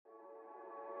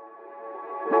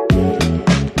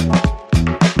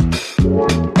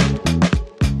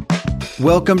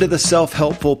Welcome to the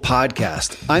Self-Helpful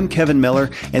Podcast. I'm Kevin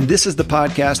Miller, and this is the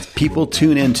podcast people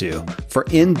tune into for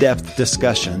in-depth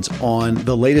discussions on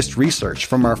the latest research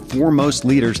from our foremost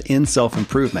leaders in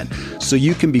self-improvement, so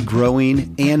you can be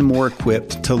growing and more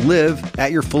equipped to live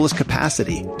at your fullest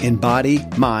capacity in body,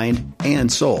 mind,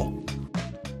 and soul.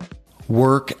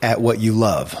 Work at what you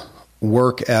love.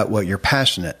 Work at what you're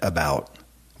passionate about.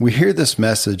 We hear this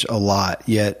message a lot,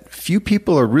 yet few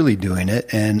people are really doing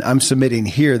it, and I'm submitting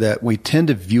here that we tend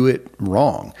to view it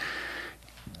wrong.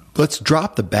 Let's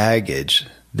drop the baggage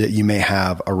that you may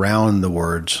have around the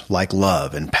words like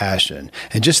love and passion,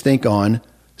 and just think on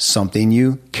something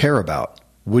you care about.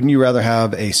 Wouldn't you rather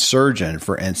have a surgeon,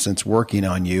 for instance, working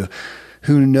on you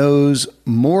who knows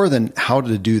more than how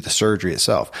to do the surgery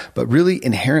itself, but really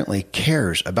inherently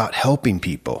cares about helping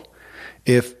people?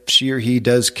 If she or he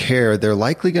does care, they're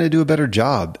likely going to do a better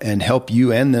job and help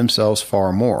you and themselves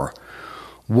far more.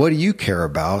 What do you care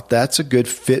about? That's a good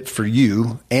fit for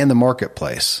you and the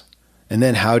marketplace. And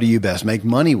then how do you best make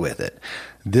money with it?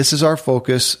 This is our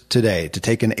focus today, to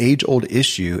take an age-old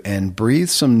issue and breathe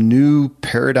some new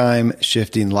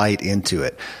paradigm-shifting light into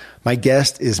it. My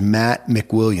guest is Matt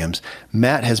McWilliams.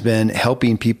 Matt has been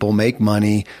helping people make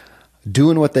money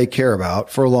doing what they care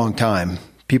about for a long time.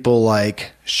 People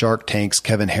like Shark Tank's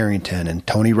Kevin Harrington and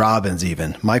Tony Robbins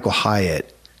even, Michael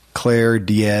Hyatt, Claire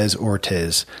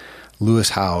Diaz-Ortiz,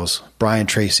 Lewis Howes, Brian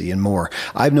Tracy, and more.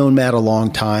 I've known Matt a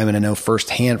long time, and I know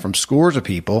firsthand from scores of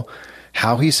people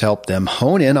how he's helped them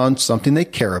hone in on something they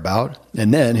care about,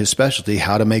 and then his specialty,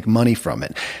 how to make money from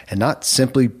it. And not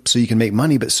simply so you can make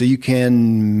money, but so you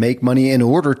can make money in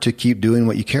order to keep doing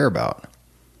what you care about.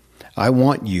 I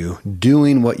want you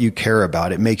doing what you care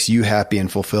about. It makes you happy and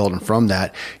fulfilled. And from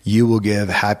that, you will give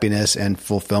happiness and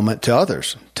fulfillment to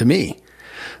others, to me.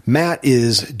 Matt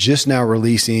is just now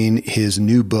releasing his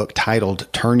new book titled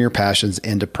Turn Your Passions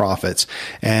into Profits.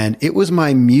 And it was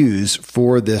my muse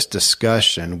for this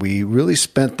discussion. We really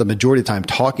spent the majority of the time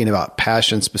talking about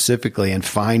passion specifically and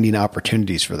finding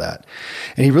opportunities for that.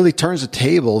 And he really turns the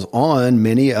tables on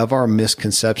many of our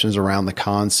misconceptions around the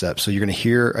concept. So you're going to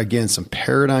hear, again, some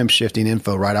paradigm shifting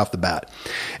info right off the bat.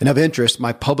 And of interest,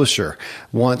 my publisher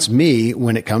wants me,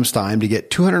 when it comes time, to get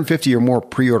 250 or more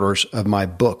pre-orders of my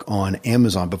book on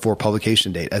Amazon before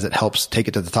publication date, as it helps take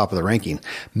it to the top of the ranking.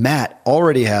 Matt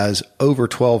already has over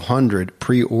 1,200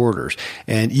 pre-orders,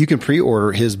 and you can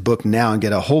pre-order his book now and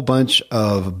get a whole bunch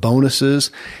of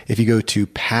bonuses if you go to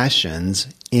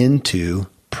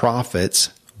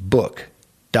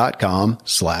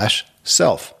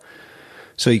passionsintoprofitsbook.com/self.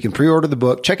 So you can pre-order the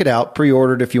book. Check it out.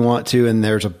 Pre-order it if you want to. And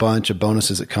there's a bunch of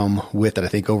bonuses that come with it. I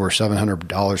think over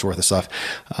 $700 worth of stuff.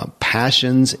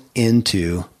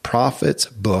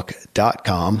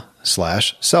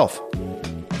 passionsintoprofitsbook.com/self.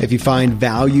 If you find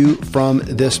value from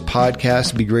this podcast,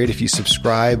 it'd be great if you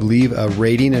subscribe, leave a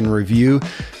rating and review.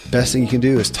 Best thing you can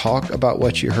do is talk about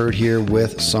what you heard here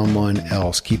with someone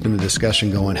else. Keeping the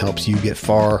discussion going helps you get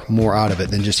far more out of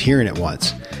it than just hearing it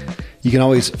once. You can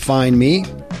always find me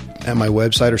at my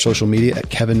website or social media at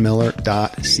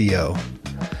kevinmiller.co.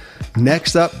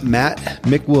 Next up, Matt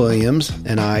McWilliams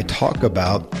and I talk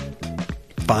about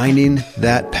finding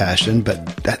that passion, but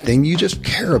that thing you just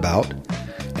care about,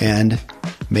 and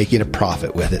making a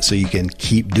profit with it so you can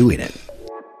keep doing it.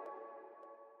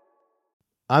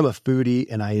 I'm a foodie,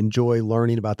 and I enjoy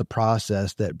learning about the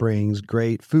process that brings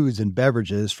great foods and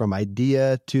beverages from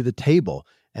idea to the table.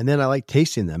 And then I like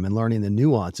tasting them and learning the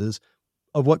nuances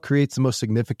of what creates the most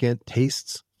significant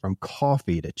tastes, from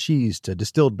coffee to cheese to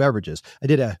distilled beverages. I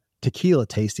did a tequila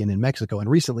tasting in Mexico, and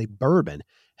recently bourbon.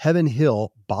 Heaven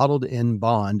Hill bottled in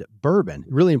bond bourbon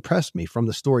really impressed me from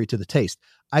the story to the taste.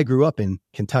 I grew up in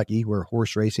Kentucky, where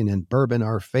horse racing and bourbon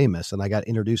are famous, and I got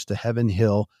introduced to Heaven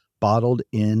Hill bottled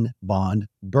in bond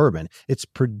bourbon. It's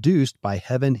produced by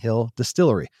Heaven Hill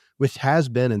Distillery, which has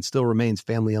been and still remains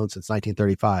family owned since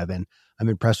 1935. And I'm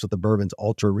impressed with the bourbon's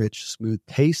ultra-rich, smooth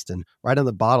taste. And right on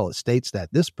the bottle, it states that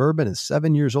this bourbon is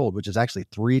 7 years old, which is actually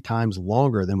 3 times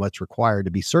longer than what's required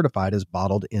to be certified as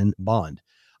bottled in bond.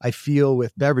 I feel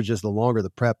with beverages, the longer the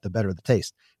prep, the better the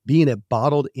taste. Being a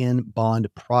bottled in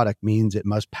bond product means it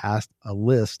must pass a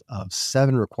list of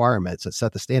 7 requirements that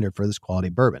set the standard for this quality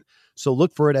bourbon. So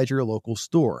look for it at your local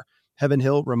store. Heaven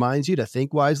Hill reminds you to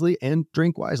think wisely and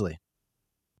drink wisely.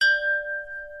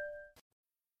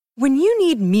 When you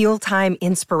need mealtime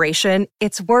inspiration,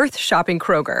 it's worth shopping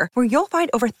Kroger, where you'll find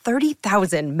over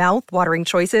 30,000 mouth-watering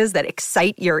choices that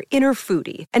excite your inner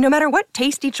foodie. And no matter what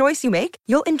tasty choice you make,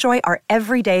 you'll enjoy our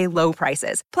everyday low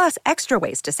prices, plus extra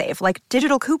ways to save, like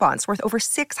digital coupons worth over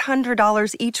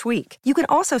 $600 each week. You can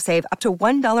also save up to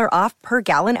 $1 off per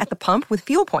gallon at the pump with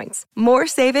fuel points. More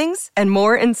savings and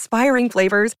more inspiring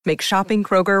flavors make shopping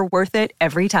Kroger worth it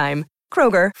every time.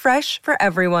 Kroger, fresh for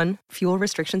everyone. Fuel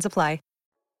restrictions apply.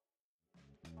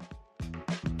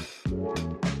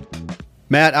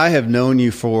 Matt, I have known you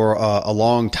for a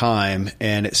long time,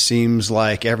 and it seems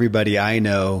like everybody I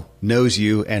know knows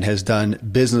you and has done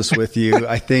business with you.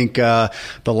 I think the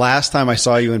last time I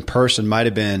saw you in person might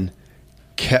have been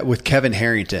with Kevin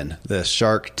Harrington, the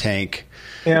Shark Tank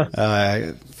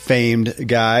famed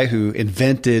guy who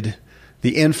invented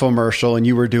the infomercial, and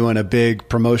you were doing a big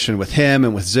promotion with him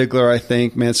and with Ziegler, I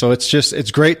think, man. So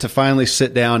it's great to finally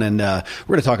sit down and we're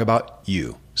going to talk about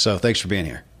you. So thanks for being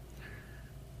here.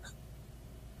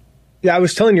 Yeah, I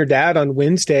was telling your dad on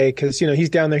Wednesday because,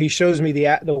 he's down there. He shows me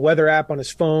the weather app on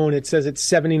his phone. It says it's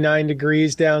 79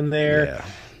 degrees down there. Yeah.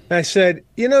 And I said,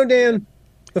 Dan,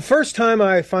 the first time when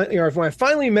I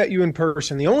finally met you in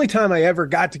person, the only time I ever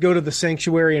got to go to the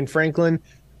sanctuary in Franklin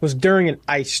was during an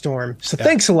ice storm. So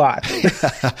thanks a lot.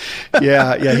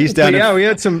 yeah, he's down. We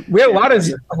had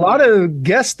a lot of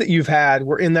guests that you've had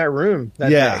were in that room that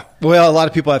day. Well, a lot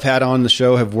of people I've had on the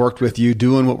show have worked with you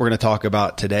doing what we're going to talk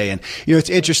about today. And it's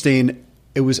interesting.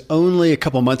 It was only a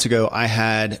couple months ago I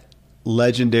had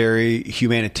legendary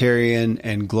humanitarian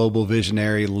and global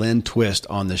visionary Lynn Twist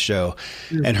on the show.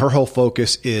 And her whole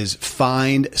focus is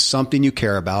find something you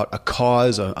care about, a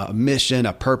cause, a mission,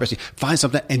 a purpose. Find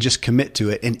something and just commit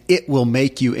to it, and it will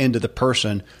make you into the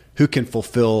person who can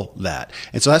fulfill that.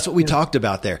 And so that's what we talked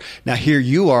about there. Now here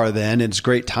you are then, and it's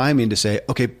great timing to say,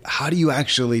 okay, how do you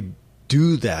actually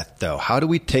do that though? How do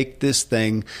we take this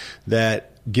thing that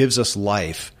gives us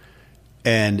life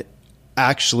and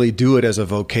actually do it as a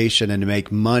vocation and to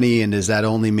make money? And does that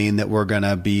only mean that we're going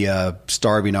to be a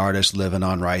starving artist living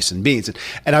on rice and beans?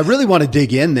 And I really want to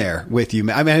dig in there with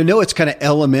you. I mean, I know it's kind of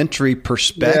elementary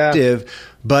perspective,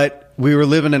 but we were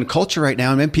living in a culture right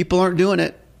now, and people aren't doing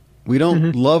it. We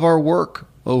don't love our work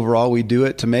overall. We do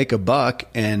it to make a buck.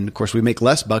 And of course we make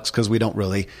less bucks because we don't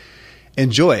really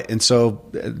enjoy it. And so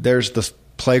there's the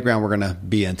playground we're going to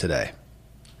be in today.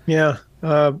 Yeah.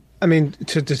 I mean,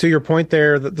 to your point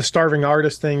there, the starving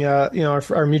artist thing,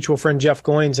 our mutual friend Jeff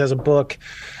Goins has a book.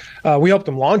 We helped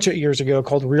him launch it years ago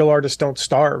called Real Artists Don't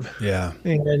Starve. Yeah.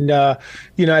 And,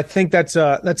 I think that's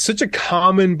such a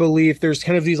common belief. There's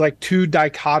kind of these like two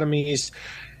dichotomies,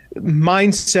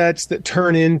 mindsets that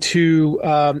turn into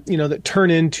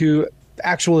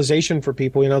actualization for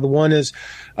people. The one is,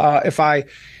 if I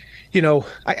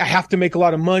have to make a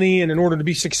lot of money, and in order to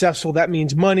be successful, that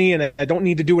means money, and I don't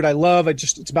need to do what I love.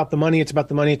 It's about the money. It's about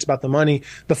the money. It's about the money.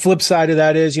 The flip side of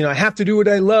that is, I have to do what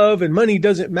I love, and money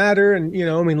doesn't matter. And,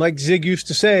 like Zig used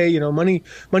to say, money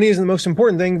isn't the most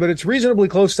important thing, but it's reasonably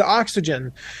close to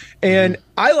oxygen. And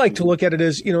I like to look at it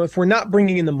as, if we're not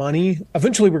bringing in the money,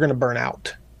 eventually we're going to burn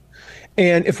out.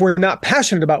 And if we're not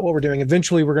passionate about what we're doing,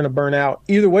 eventually we're going to burn out.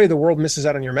 Either way, the world misses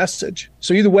out on your message.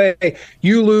 So either way,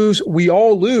 you lose, we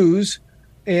all lose.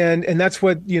 And that's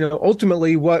what,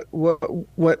 ultimately what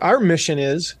our mission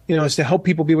is to help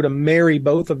people be able to marry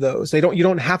both of those. You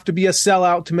don't have to be a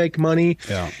sellout to make money,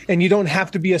 and you don't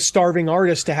have to be a starving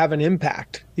artist to have an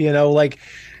impact.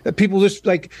 People just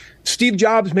like Steve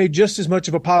Jobs made just as much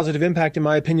of a positive impact, in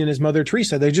my opinion, as Mother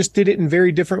Teresa. They just did it in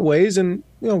very different ways. And,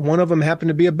 one of them happened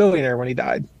to be a billionaire when he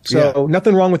died. So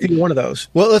nothing wrong with either one of those.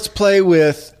 Well, let's play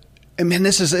with,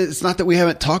 it's not that we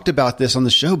haven't talked about this on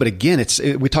the show, but again,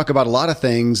 we talk about a lot of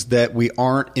things that we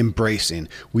aren't embracing.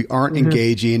 We aren't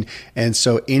engaging. And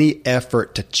so any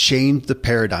effort to change the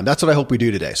paradigm, that's what I hope we do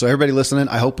today. So everybody listening,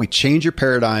 I hope we change your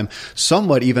paradigm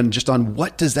somewhat, even just on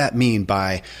what does that mean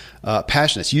by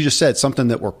passionate. You just said something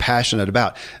that we're passionate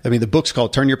about. The book's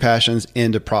called Turn Your Passions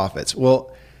into Profits.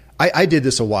 Well, I did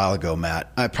this a while ago,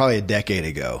 Matt, probably a decade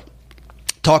ago,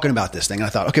 talking about this thing. And I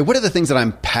thought, okay, what are the things that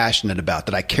I'm passionate about,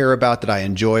 that I care about, that I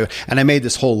enjoy? And I made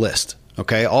this whole list.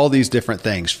 Okay. All these different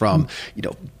things from,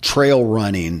 trail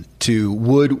running to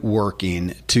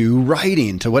woodworking to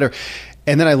writing to whatever.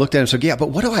 And then I looked at it and said, yeah, but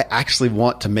what do I actually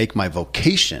want to make my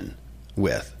vocation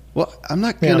with? Well, I'm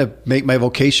not going to make my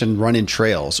vocation running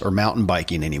trails or mountain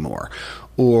biking anymore,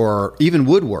 or even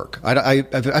woodwork.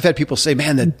 I've had people say,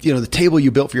 man, the table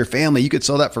you built for your family, you could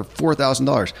sell that for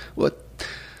 $4,000. Well,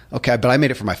 okay, but I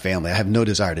made it for my family. I have no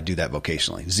desire to do that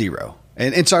vocationally, zero.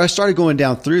 And so I started going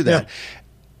down through that.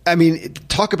 Yeah.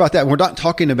 Talk about that. We're not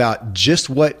talking about just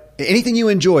what anything you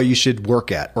enjoy, you should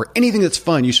work at, or anything that's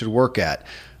fun, you should work at.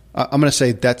 I'm going to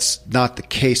say that's not the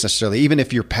case necessarily. Even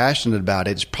if you're passionate about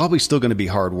it, it's probably still going to be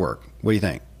hard work. What do you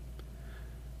think?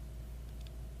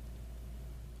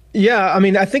 Yeah, I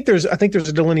mean, I think there's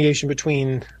a delineation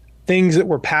between things that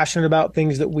we're passionate about,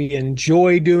 things that we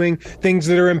enjoy doing, things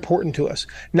that are important to us.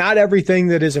 Not everything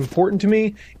that is important to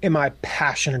me am I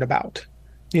passionate about.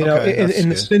 You know, in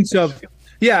the sense of,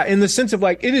 in the sense of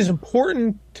like, it is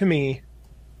important to me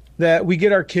that we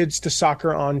get our kids to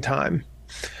soccer on time.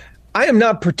 I am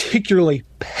not particularly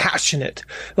passionate.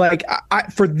 Like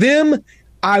for them,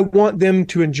 I want them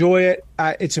to enjoy it.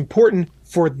 It's important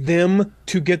for them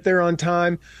to get there on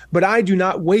time, but I do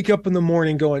not wake up in the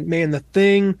morning going, man, the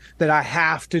thing that I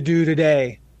have to do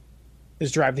today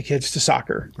is drive the kids to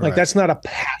soccer. Like that's not a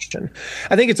passion.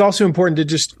 I think it's also important to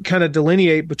just kind of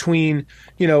delineate between,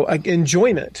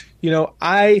 enjoyment.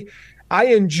 I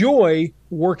enjoy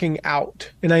working out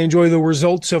and I enjoy the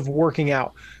results of working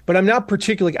out, but I'm not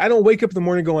particularly, I don't wake up in the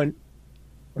morning going,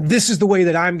 this is the way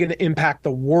that I'm going to impact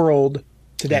the world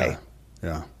today.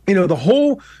 Yeah. The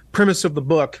whole premise of the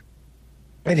book,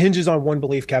 it hinges on one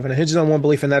belief, Kevin. It hinges on one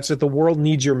belief, and that's that the world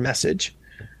needs your message.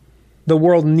 The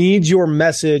world needs your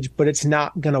message, but it's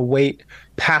not going to wait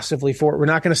passively for it. We're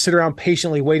not going to sit around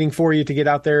patiently waiting for you to get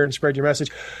out there and spread your message.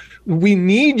 We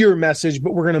need your message,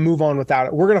 but we're going to move on without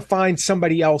it. We're going to find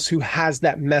somebody else who has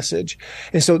that message.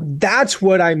 And so that's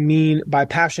what I mean by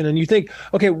passion. And you think,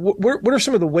 okay, what are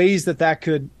some of the ways that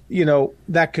could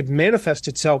manifest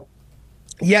itself?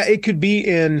 Yeah, it could be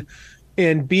in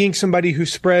being somebody who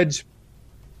spreads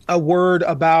a word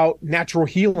about natural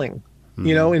healing,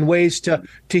 in ways to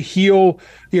heal,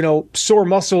 sore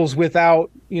muscles without,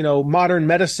 modern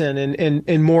medicine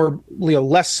and more,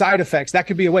 less side effects. That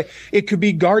could be a way. It could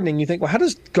be gardening. You think, well, how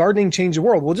does gardening change the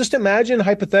world? Well, just imagine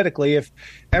hypothetically if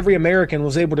every American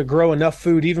was able to grow enough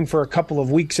food even for a couple of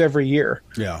weeks every year.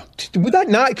 Yeah. Would that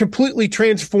not completely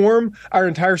transform our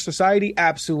entire society?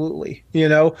 Absolutely.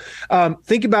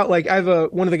 Think about like I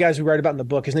have one of the guys we write about in the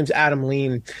book. His name's Adam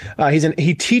Lean.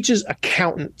 He teaches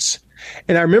accountants.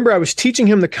 And I remember I was teaching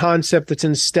him the concept that's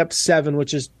in step 7,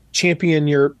 which is champion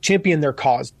their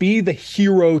cause. Be the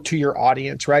hero to your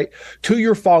audience, right? To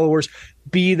your followers,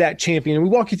 be that champion. And we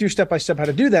walk you through step by step how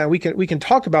to do that. And we can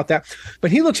talk about that. But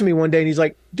he looks at me one day and he's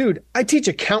like, dude, I teach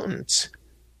accountants.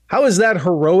 How is that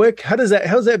heroic? How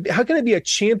can I be a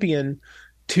champion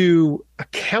to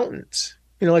accountants?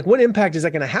 What impact is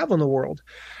that going to have on the world?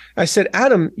 I said,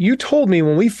 Adam, you told me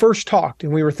when we first talked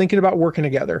and we were thinking about working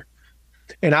together,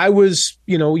 and I was,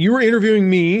 you were interviewing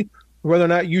me whether or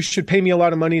not you should pay me a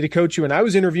lot of money to coach you. And I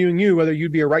was interviewing you whether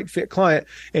you'd be a right fit client.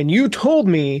 And you told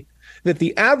me that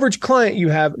the average client you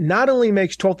have not only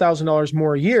makes $12,000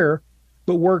 more a year,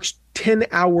 but works 10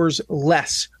 hours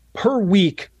less per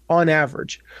week on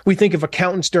average. We think of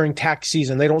accountants during tax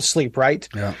season. They don't sleep, right?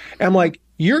 Yeah. And I'm like,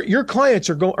 your clients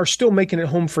are still making it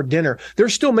home for dinner. They're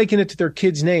still making it to their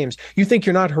kids' names. You think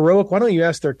you're not heroic? Why don't you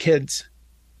ask their kids?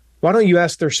 Why don't you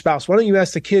ask their spouse? Why don't you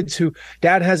ask the kids who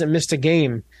dad hasn't missed a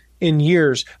game in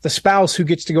years, the spouse who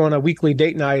gets to go on a weekly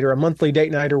date night or a monthly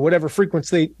date night or whatever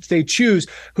frequency they choose,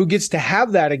 who gets to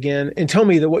have that again, and tell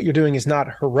me that what you're doing is not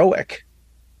heroic.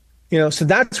 So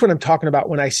that's what I'm talking about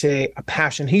when I say a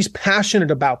passion. He's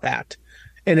passionate about that,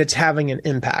 and it's having an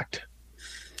impact.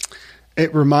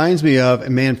 It reminds me of,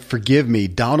 man, forgive me,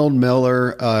 Donald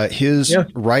Miller, his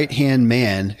right-hand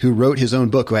man who wrote his own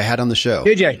book, who I had on the show.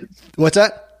 JJ. What's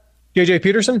that? JJ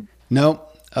Peterson? No.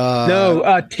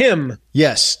 Tim.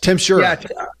 Yes, Tim Sure. Yeah,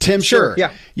 Tim Sure.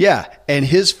 Yeah. Yeah. And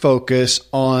his focus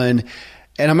on,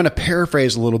 and I'm going to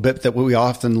paraphrase a little bit, that what we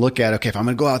often look at, okay, if I'm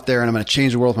going to go out there and I'm going to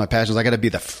change the world with my passions, I got to be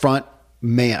the front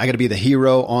man. I got to be the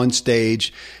hero on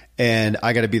stage. And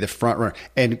I got to be the front runner.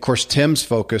 And of course, Tim's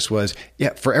focus was,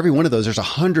 for every one of those, there's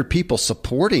 100 people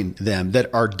supporting them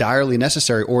that are direly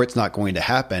necessary, or it's not going to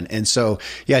happen. And so,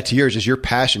 to yours is your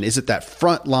passion. Is it that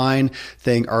front line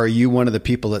thing? Or are you one of the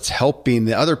people that's helping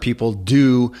the other people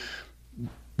do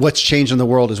what's changing the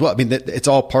world as well? I mean, it's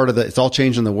all part of it's all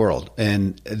changing the world.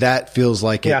 And that feels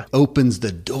like it opens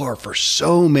the door for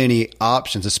so many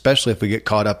options, especially if we get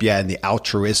caught up, in the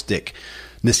altruistic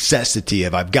necessity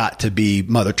of I've got to be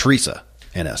Mother Teresa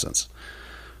in essence.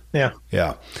 Yeah.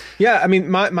 Yeah. Yeah. I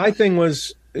mean, my thing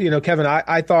was, Kevin,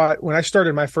 I thought when I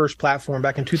started my first platform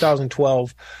back in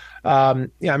 2012, I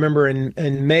remember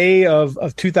in May of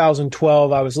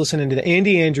 2012, I was listening to the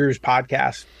Andy Andrews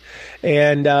podcast,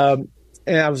 and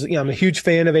I was, I'm a huge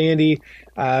fan of Andy.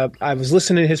 I was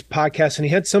listening to his podcast, and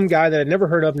he had some guy that I'd never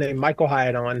heard of named Michael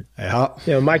Hyatt on.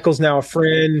 Yeah. Michael's now a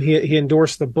friend. He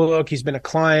endorsed the book. He's been a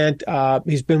client.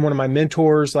 He's been one of my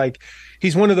mentors. Like,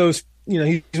 he's one of those,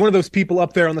 he's one of those people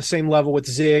up there on the same level with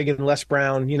Zig and Les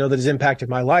Brown, that has impacted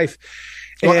my life.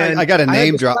 Well, I got a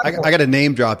name drop. I got a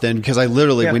name drop then, because I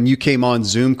literally, when you came on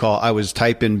Zoom call, I was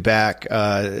typing back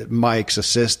Mike's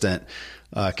assistant,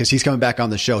 because he's coming back on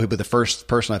the show. He'll be the first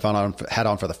person I had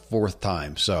on for the fourth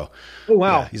time. So, oh,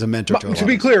 wow, he's a mentor to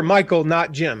be clear, Michael,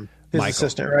 not Jim, his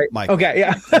assistant, right? Michael. Okay,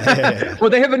 yeah.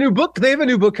 Well, they have a new book. They have a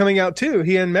new book coming out too.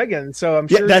 He and Megan. So I'm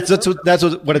sure that's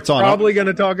what it's on. Probably going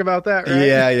to talk about that, right?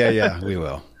 Yeah. We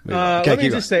will. Let me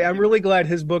just say, I'm really glad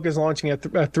his book is launching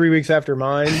at 3 weeks after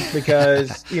mine,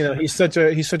 because he's such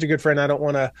a good friend. I don't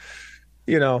want to,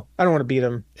 I don't want to beat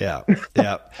him. Yeah.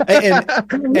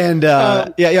 And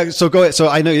So go ahead. So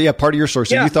I know, part of your source.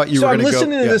 So you thought you were going to go. So I'm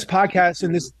listening to this podcast,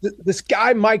 and this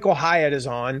guy Michael Hyatt is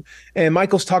on, and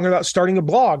Michael's talking about starting a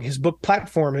blog. His book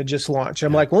Platform had just launched.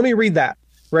 I'm like, let me read that.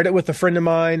 Read it with a friend of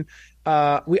mine.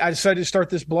 I decided to start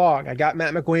this blog. I got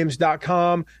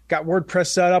MattMcWilliams.com, got WordPress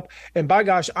set up, and by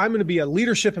gosh, I'm going to be a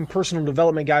leadership and personal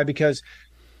development guy, because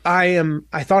I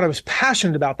thought I was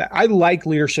passionate about that. I like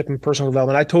leadership and personal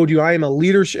development. I told you I am a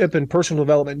leadership and personal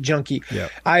development junkie. Yeah.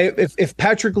 If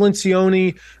Patrick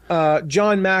Lencioni,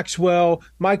 John Maxwell,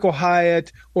 Michael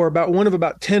Hyatt, or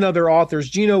about 10 other authors,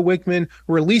 Gino Wickman,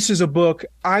 releases a book,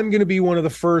 I'm going to be one of the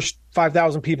first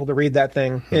 5,000 people to read that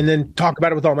thing and then talk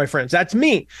about it with all my friends. That's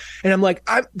me. And I'm like,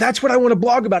 that's what I want to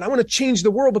blog about. I want to change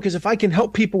the world, because if I can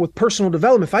help people with personal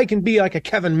development, if I can be like a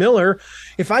Kevin Miller,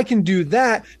 if I can do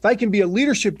that, if I can be a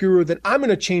leadership guru, then I'm going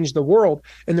to change the world.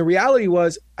 And the reality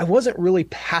was, I wasn't really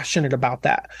passionate about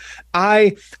that.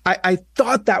 I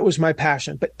thought that was my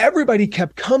passion, but everybody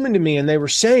kept coming to me and they were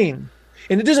saying,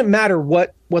 and it doesn't matter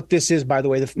what this is, by the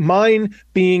way, mine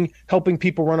being helping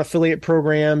people run affiliate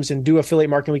programs and do affiliate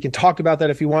marketing. We can talk about that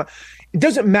if you want. It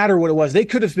doesn't matter what it was. They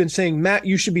could have been saying, Matt,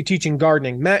 you should be teaching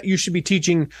gardening. Matt, you should be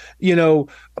teaching,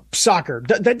 soccer.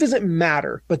 That doesn't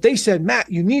matter. But they said,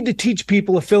 Matt, you need to teach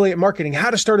people affiliate marketing, how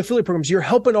to start affiliate programs. You're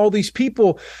helping all these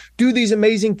people do these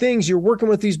amazing things. You're working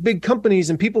with these big companies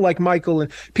and people like Michael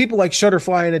and people like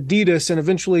Shutterfly and Adidas and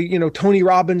eventually, Tony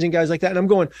Robbins and guys like that. And I'm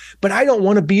going, but I don't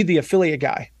want to be the affiliate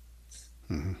guy.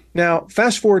 Mm-hmm. Now,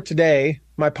 fast forward today,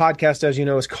 my podcast, as you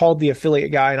know, is called The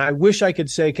Affiliate Guy. And I wish I could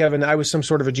say, Kevin, I was some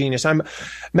sort of a genius.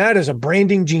 Matt is a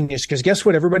branding genius, because guess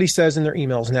what everybody says in their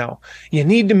emails now? You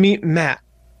need to meet Matt.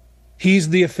 He's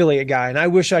the affiliate guy. And I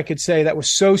wish I could say that was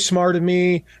so smart of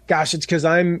me. Gosh, it's because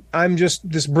I'm just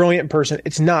this brilliant person.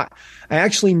 It's not. I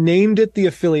actually named it The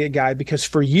Affiliate Guy because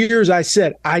for years I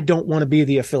said, I don't want to be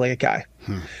the affiliate guy.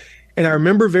 And I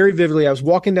remember very vividly, I was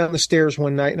walking down the stairs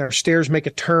one night and our stairs make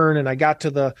a turn and I got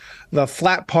to the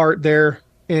flat part there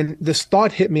and this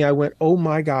thought hit me. I went, oh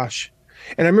my gosh.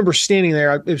 And I remember standing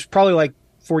there. It was probably like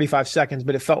 45 seconds,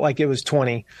 but it felt like it was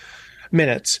 20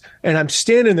 minutes. And I'm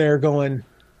standing there going,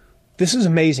 this is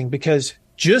amazing, because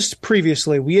just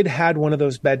previously we had one of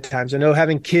those bedtimes. I know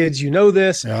having kids,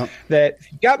 this, that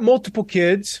if you got multiple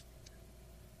kids,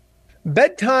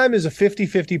 bedtime is a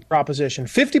 50-50 proposition.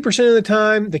 50% of the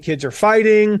time, the kids are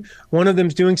fighting. One of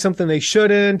them's doing something they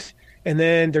shouldn't. And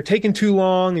then they're taking too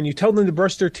long and you tell them to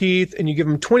brush their teeth and you give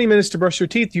them 20 minutes to brush their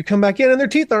teeth. You come back in and their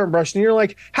teeth aren't brushed. And you're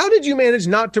like, how did you manage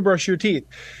not to brush your teeth?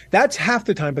 That's half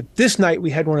the time. But this night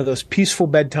we had one of those peaceful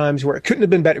bedtimes where it couldn't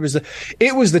have been better.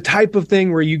 It was the type of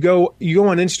thing where you go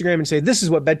on Instagram and say, this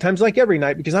is what bedtime's like every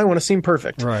night because I want to seem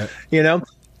perfect. Right.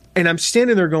 And I'm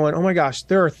standing there going, oh my gosh,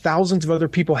 there are thousands of other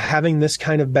people having this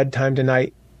kind of bedtime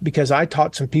tonight because I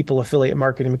taught some people affiliate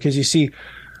marketing. Because you see,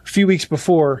 a few weeks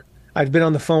before, I'd been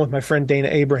on the phone with my friend Dana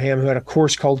Abraham, who had a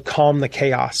course called Calm the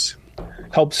Chaos.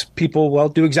 Helps people,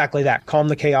 do exactly that, calm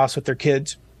the chaos with their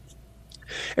kids.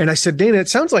 And I said, Dana, it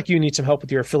sounds like you need some help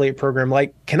with your affiliate program.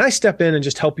 Like, can I step in and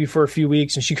just help you for a few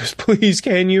weeks? And she goes, please,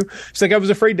 can you? She's like, I was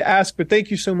afraid to ask, but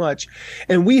thank you so much.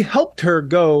 And we helped her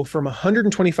go from a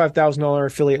 $125,000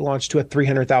 affiliate launch to a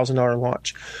 $300,000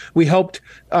 launch. We helped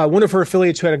one of her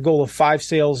affiliates who had a goal of 5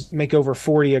 sales make over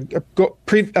 40,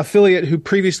 affiliate who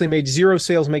previously made 0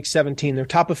 sales make 17. Their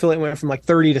top affiliate went from like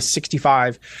 30 to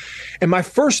 65. And my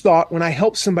first thought when I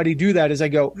help somebody do that is I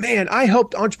go, man, I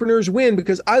helped entrepreneurs win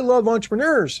because I love entrepreneurs.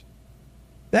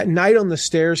 That night on the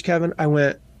stairs, Kevin, I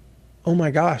went, oh my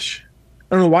gosh.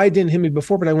 I don't know why it didn't hit me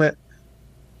before, but I went,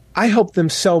 I helped them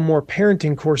sell more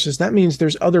parenting courses. That means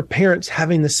there's other parents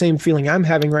having the same feeling I'm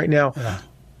having right now. Yeah.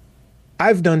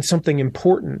 I've done something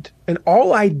important. And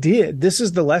all I did, this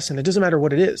is the lesson. It doesn't matter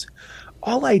what it is.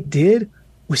 All I did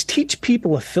was teach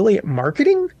people affiliate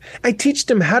marketing. I teach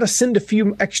them how to send a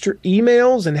few extra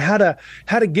emails and how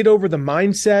to get over the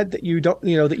mindset that you don't,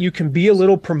 that you can be a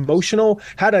little promotional,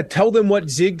 how to tell them what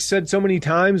Zig said so many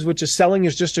times, which is selling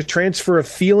is just a transfer of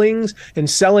feelings and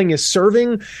selling is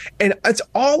serving. And that's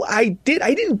all I did.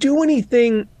 I didn't do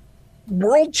anything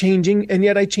world changing. And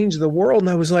yet I changed the world. And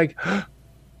I was like, I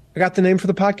got the name for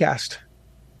the podcast.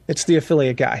 It's The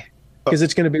Affiliate Guy. Because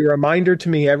it's going to be a reminder to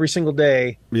me every single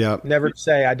day. Yeah. Never to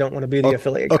say I don't want to be the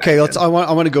affiliate guy. Okay, I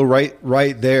want to go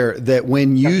right there. That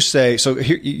when you say, so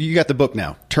here you got the book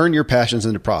now. Turn your passions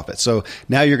into profits. So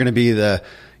now you're going to be the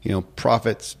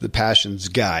profits, the passions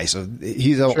guy. So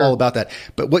he's all about that.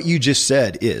 But what you just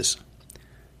said is,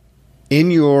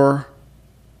 in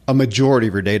a majority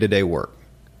of your day-to-day work,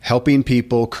 helping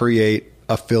people create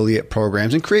affiliate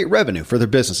programs and create revenue for their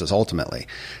businesses ultimately.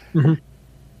 Mm-hmm.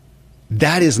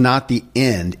 That is not the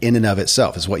end in and of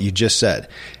itself, is what you just said.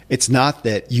 It's not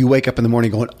that you wake up in the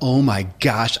morning going, oh my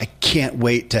gosh, I can't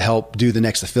wait to help do the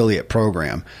next affiliate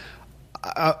program.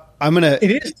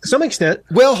 It is to some extent.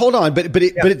 Well, hold on. But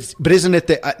isn't it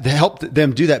to help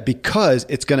them do that because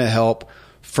it's going to help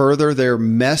further their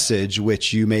message,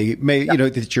 which you may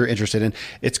that you're interested in.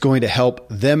 It's going to help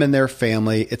them and their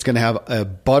family. It's going to have a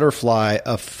butterfly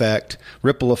effect,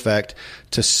 ripple effect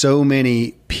to so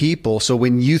many people. So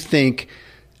when you think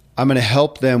I'm going to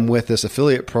help them with this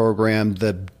affiliate program,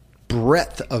 the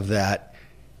breadth of that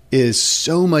is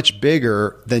so much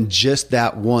bigger than just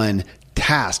that one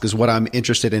task is what I'm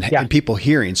interested in people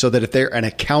hearing. So that if they're an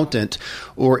accountant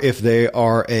or if they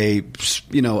are a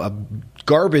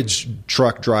garbage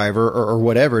truck driver or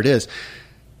whatever it is,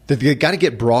 that they got to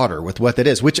get broader with what that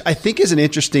is, which I think is an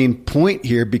interesting point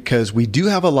here, because we do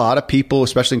have a lot of people,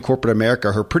 especially in corporate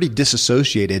America, who are pretty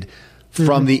disassociated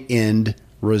from the end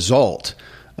result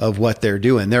of what they're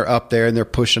doing. They're up there and they're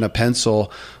pushing a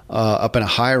pencil up in a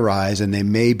high rise, and they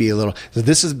may be a little. So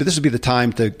this would be the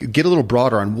time to get a little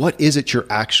broader on what is it you're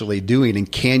actually doing, and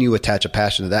can you attach a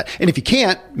passion to that? And if you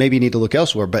can't, maybe you need to look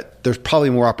elsewhere. But there's probably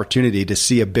more opportunity to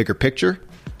see a bigger picture.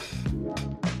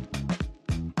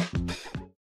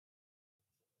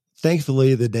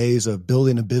 Thankfully, the days of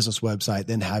building a business website,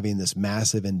 then having this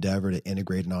massive endeavor to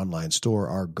integrate an online store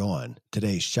are gone.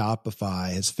 Today,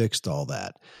 Shopify has fixed all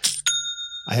that.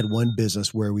 I had one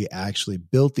business where we actually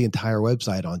built the entire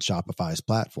website on Shopify's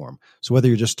platform. So whether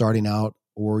you're just starting out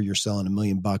or you're selling $1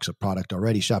 million of product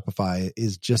already, Shopify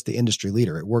is just the industry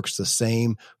leader. It works the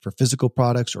same for physical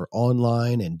products or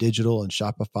online and digital, and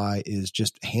Shopify is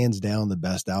just hands down the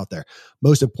best out there.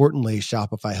 Most importantly,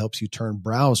 Shopify helps you turn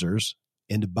browsers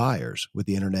into buyers with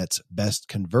the internet's best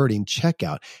converting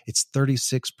checkout. It's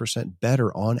 36%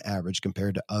 better on average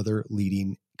compared to other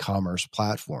leading commerce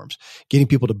platforms. Getting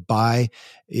people to buy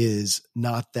is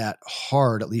not that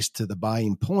hard, at least to the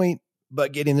buying point,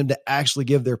 but getting them to actually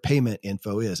give their payment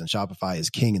info is, and Shopify is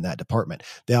king in that department.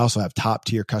 They also have top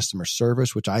tier customer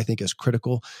service, which I think is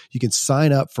critical. You can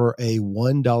sign up for a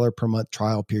 $1 per month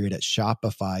trial period at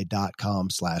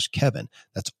shopify.com/Kevin.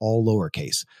 That's all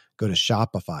lowercase. Go to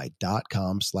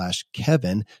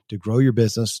shopify.com/Kevin to grow your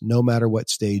business no matter what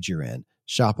stage you're in.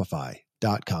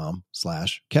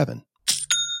 Shopify.com/Kevin.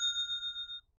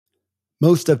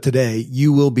 Most of today,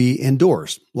 you will be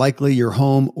indoors, likely your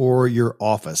home or your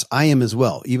office. I am as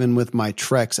well. Even with my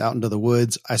treks out into the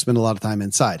woods, I spend a lot of time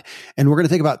inside. And we're going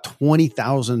to take about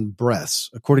 20,000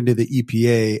 breaths. According to the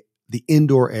EPA, the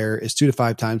indoor air is 2 to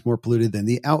 5 times more polluted than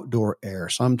the outdoor air,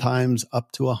 sometimes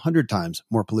up to 100 times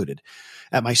more polluted.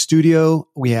 At my studio,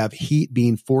 we have heat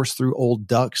being forced through old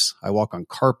ducts. I walk on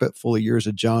carpet full of years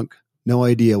of junk. No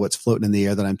idea what's floating in the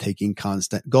air that I'm taking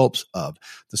constant gulps of.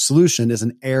 The solution is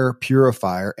an air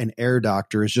purifier, and Air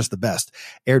Doctor is just the best.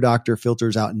 Air Doctor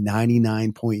filters out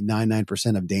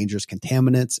 99.99% of dangerous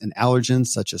contaminants and allergens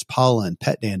such as pollen,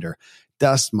 pet dander,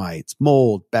 dust mites,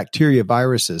 mold, bacteria,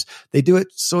 viruses. They do it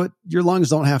so your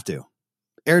lungs don't have to.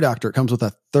 Air Doctor comes with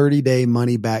a 30-day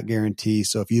money-back guarantee,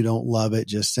 so if you don't love it,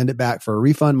 just send it back for a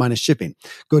refund minus shipping.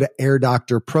 Go to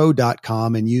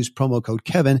airdoctorpro.com and use promo code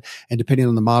Kevin, and depending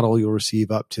on the model, you'll receive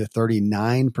up to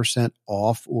 39%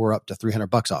 off or up to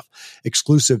 $300 off.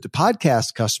 Exclusive to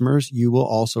podcast customers, you will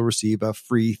also receive a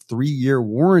free 3-year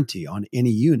warranty on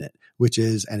any unit, which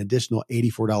is an additional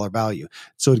 $84 value.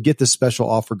 So to get this special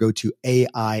offer, go to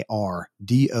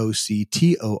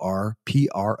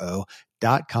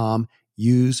airdoctorpro.com.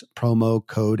 Use promo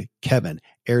code Kevin.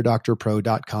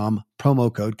 airdoctorpro.com,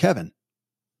 promo code Kevin.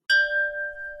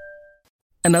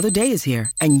 Another day is here,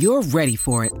 and you're ready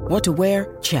for it. What to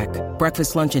wear? Check.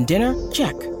 Breakfast, lunch, and dinner?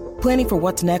 Check. Planning for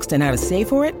what's next and how to save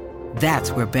for it?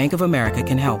 That's where Bank of America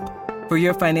can help. For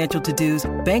your financial to-dos,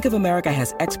 Bank of America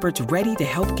has experts ready to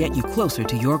help get you closer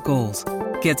to your goals.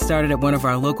 Get started at one of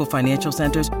our local financial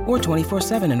centers or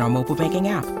 24/7 in our mobile banking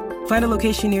app. Find a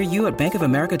location near you at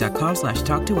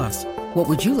bankofamerica.com/talktous. What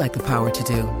would you like the power to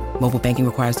do? Mobile banking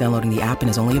requires downloading the app and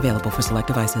is only available for select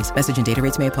devices. Message and data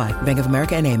rates may apply. Bank of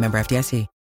America N.A., member FDIC.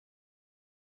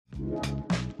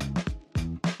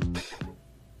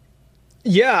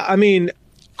 Yeah, I mean,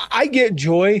 I get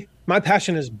joy. My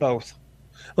passion is both.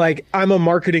 Like, I'm a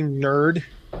marketing nerd,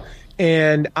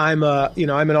 and I'm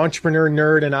an entrepreneur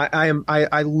nerd, and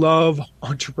I love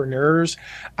entrepreneurs.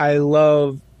 I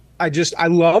love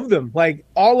them, like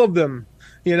all of them.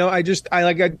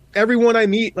 Everyone I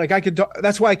meet,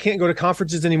 that's why I can't go to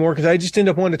conferences anymore, because I just end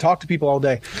up wanting to talk to people all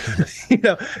day.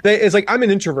 It's like, I'm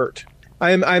an introvert.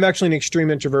 I'm actually an extreme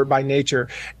introvert by nature.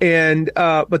 And,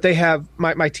 but they have,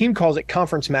 my team calls it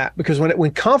Conference Matt, because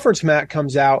when Conference Matt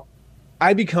comes out,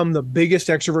 I become the biggest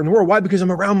extrovert in the world. Why? Because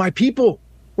I'm around my people.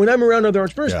 When I'm around other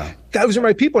entrepreneurs, those are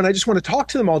my people, and I just want to talk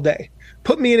to them all day.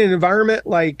 Put me in an environment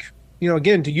like,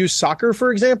 again, to use soccer,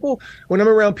 for example, when I'm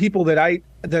around people that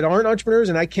aren't entrepreneurs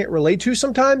and I can't relate to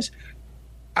sometimes,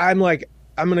 I'm like,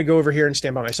 I'm going to go over here and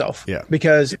stand by myself. Yeah.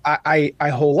 Because I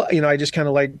just kind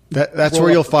of like that's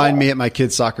where you'll find me at my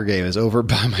kid's soccer game, is over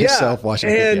by myself watching.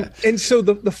 And so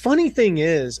the funny thing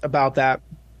is about that,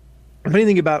 the funny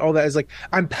thing about all that is, like,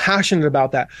 I'm passionate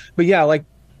about that. But yeah, like,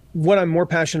 what I'm more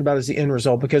passionate about is the end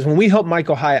result, because when we helped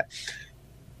Michael Hyatt,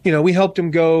 we helped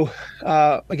him go,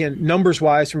 again, numbers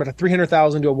wise, from about a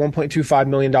 $300,000 to a $1.25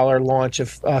 million launch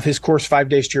of his course, 5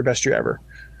 Days to Your Best Year Ever,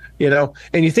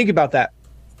 and you think about that.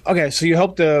 Okay. So you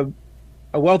helped a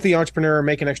wealthy entrepreneur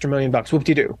make an extra $1 million.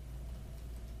 Whoop-de-doo.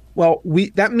 Well,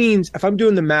 that means, if I'm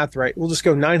doing the math right, we'll just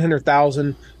go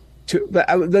 900,000 to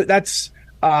that's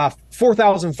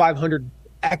 4,500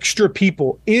 extra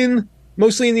people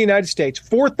mostly in the United States,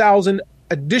 4,000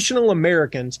 additional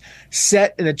Americans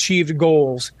set and achieved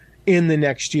goals in the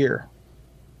next year.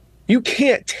 You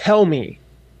can't tell me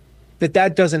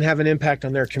that doesn't have an impact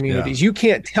on their communities. Yeah. You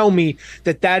can't tell me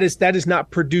that is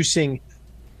not producing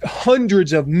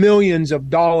hundreds of millions of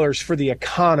dollars for the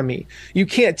economy. You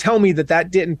can't tell me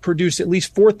that didn't produce at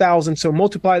least 4,000. So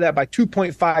multiply that by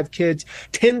 2.5 kids.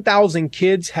 10,000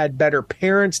 kids had better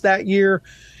parents that year.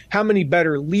 How many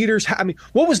better leaders?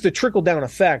 What was the trickle down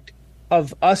effect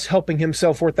of us helping him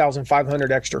sell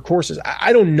 4,500 extra courses?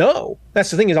 I don't know. That's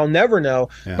the thing, is I'll never know,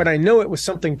 but I know it was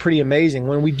something pretty amazing.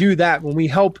 When we do that, when we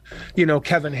help,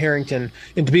 Kevin Harrington,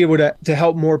 and to be able to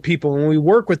help more people, when we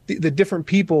work with the different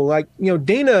people, like,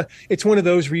 Dana, it's one of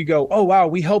those where you go, oh, wow,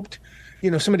 we helped,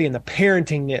 somebody in the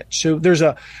parenting niche. So there's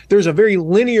a very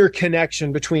linear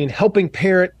connection between helping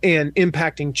parent and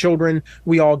impacting children.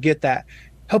 We all get that.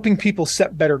 Helping people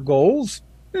set better goals.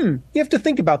 You have to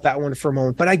think about that one for a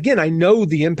moment. But again, I know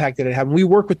the impact that it had. When we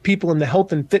work with people in the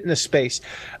health and fitness space,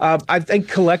 I think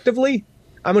collectively,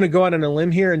 I'm going to go out on a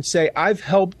limb here and say I've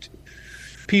helped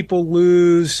people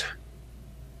lose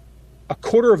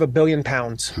 250 million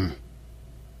pounds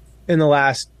in the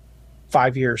last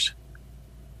 5 years.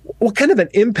 What kind of an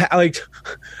impact? Like,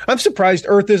 I'm surprised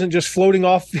Earth isn't just floating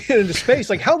off into space.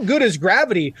 Like, how good is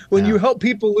gravity when you help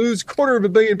people lose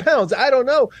 250 million pounds? I don't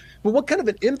know. But what kind of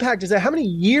an impact is that? How many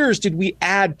years did we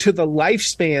add to the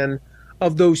lifespan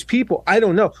of those people? I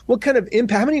don't know. What kind of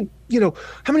impact? How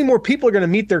many more people are going to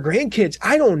meet their grandkids?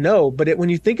 I don't know. But when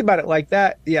you think about it like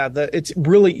that, it's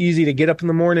really easy to get up in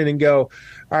the morning and go,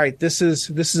 all right, this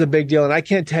is a big deal. And I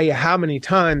can't tell you how many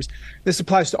times this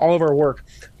applies to all of our work.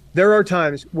 There are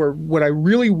times where what I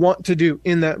really want to do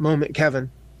in that moment,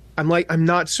 Kevin, I'm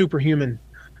not superhuman.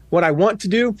 What I want to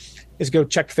do is go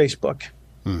check Facebook.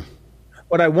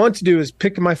 What I want to do is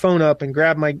pick my phone up and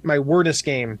grab my Wordist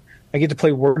game. I get to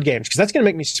play word games because that's going to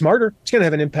make me smarter. It's going to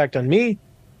have an impact on me.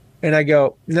 And I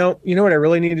go, no, you know what I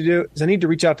really need to do is I need to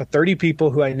reach out to 30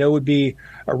 people who I know would be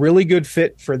a really good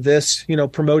fit for this,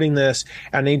 promoting this.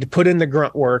 I need to put in the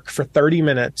grunt work for 30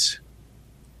 minutes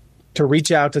to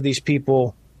reach out to these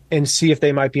people and see if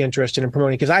they might be interested in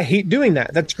promoting, because I hate doing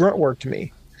that. That's grunt work to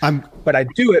me. But I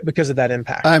do it because of that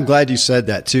impact. I'm glad you said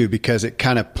that too, because it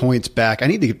kind of points back. I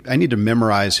need to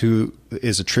memorize who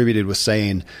is attributed with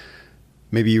saying,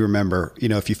 maybe you remember,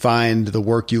 if you find the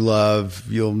work you love,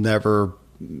 you'll never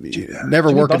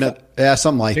work in it. Yeah,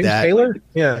 something like James that. Taylor?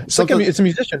 Yeah. It's a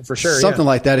musician for sure. Something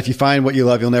like that. If you find what you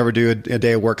love, you'll never do a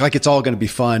day of work. Like, it's all going to be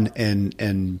fun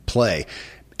and play.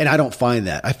 And I don't find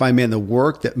that. I find, man, the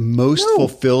work that most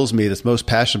fulfills me, that's most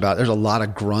passionate about, there's a lot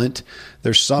of grunt.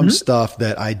 There's some stuff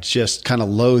that I just kind of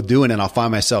loathe doing, and I'll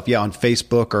find myself, on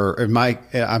Facebook or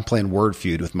I'm playing Word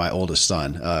Feud with my oldest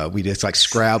son. We just like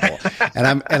Scrabble, and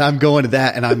I'm going to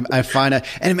that, and I find it,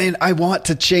 and man, I want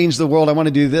to change the world. I want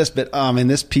to do this, but and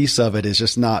this piece of it is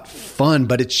just not fun,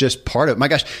 but it's just part of it. My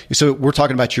gosh. So we're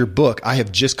talking about your book. I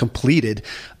have just completed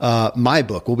my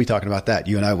book. We'll be talking about that.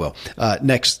 You and I will.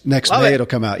 Next May it'll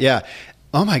come out. Yeah.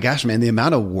 Oh my gosh, man, the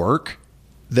amount of work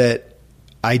that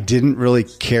I didn't really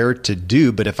care to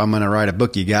do, but if I'm going to write a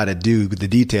book, you got to do the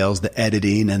details, the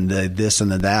editing and the this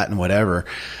and the that and whatever.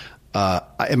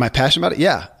 Am I passionate about it?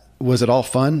 Yeah. Was it all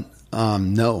fun?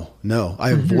 No.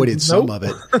 I avoided some of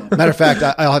it. Matter of fact,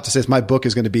 I'll have to say this, my book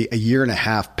is going to be a year and a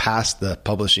half past the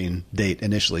publishing date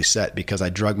initially set because I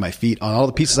drug my feet on all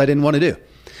the pieces I didn't want to do.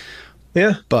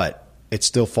 Yeah. But it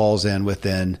still falls in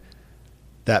within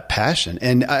that passion.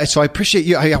 And so I appreciate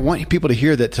you. I want people to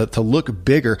hear that, to look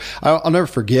bigger. I'll never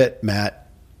forget,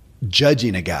 Matt,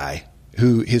 judging a guy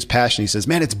who his passion, he says,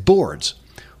 man, it's boards,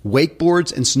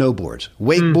 wakeboards and snowboards,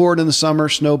 wakeboard in the summer,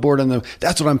 snowboard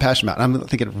that's what I'm passionate about. And I'm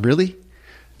thinking, really?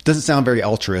 Doesn't sound very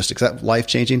altruistic. Is that life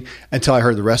changing? Until I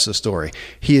heard the rest of the story.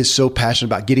 He is so passionate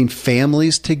about getting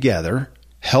families together,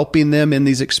 helping them in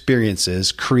these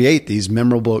experiences, create these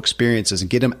memorable experiences and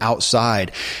get them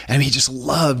outside. And he just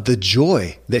loved the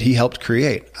joy that he helped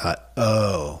create.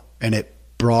 And it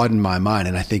broadened my mind.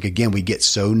 And I think, again, we get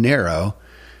so narrow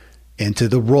into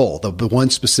the role, the one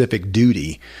specific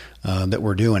duty that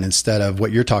we're doing, instead of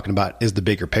what you're talking about is the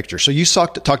bigger picture. So you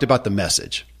talked about the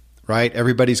message, right?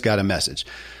 Everybody's got a message.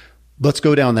 Let's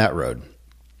go down that road.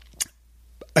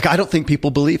 Like, I don't think people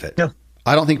believe it. No.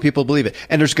 I don't think people believe it.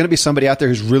 And there's going to be somebody out there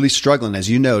who's really struggling, as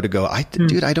you know, to go,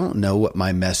 dude, I don't know what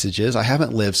my message is. I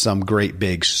haven't lived some great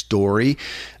big story.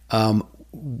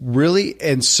 Really?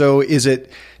 And so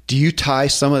do you tie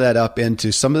some of that up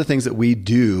into some of the things that we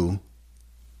do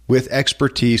with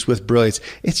expertise, with brilliance?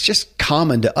 It's just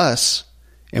common to us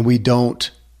and we don't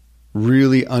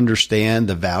really understand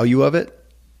the value of it.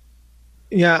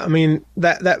 Yeah. I mean,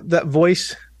 that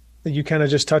voice that you kind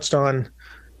of just touched on,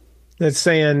 that's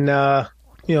saying, the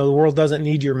world doesn't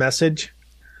need your message.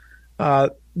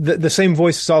 The same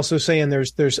voice is also saying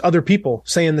there's other people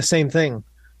saying the same thing.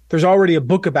 There's already a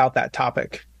book about that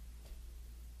topic.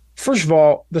 First of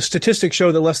all, the statistics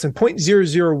show that less than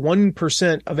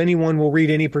 0.001% of anyone will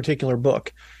read any particular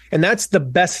book. And that's the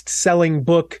best-selling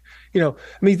book.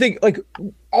 Think like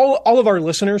all of our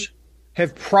listeners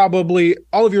have probably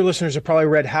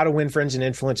read How to Win Friends and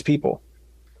Influence People.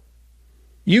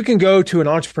 You can go to an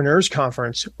entrepreneurs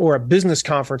conference or a business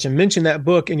conference and mention that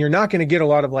book, and you're not going to get a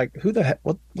lot of like, who the heck,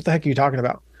 what the heck are you talking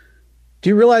about? Do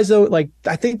you realize though, like,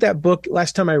 I think that book,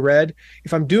 last time I read,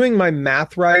 if I'm doing my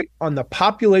math right on the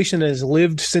population that has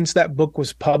lived since that book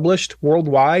was published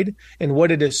worldwide and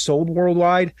what it has sold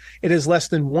worldwide, it is less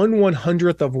than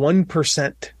 1/100th of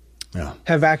 1%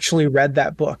 have actually read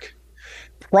that book.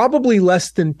 Probably less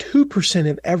than 2%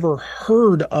 have ever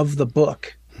heard of the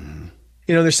book.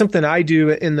 There's something I do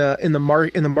in the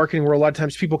marketing world. A lot of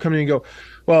times people come in and go,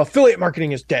 well, affiliate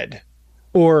marketing is dead,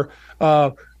 or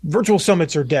virtual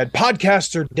summits are dead,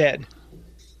 podcasts are dead.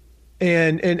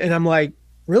 And I'm like,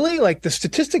 really? Like, the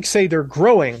statistics say they're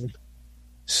growing.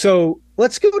 So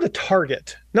let's go to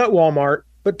Target, not Walmart,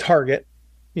 but Target.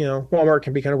 Walmart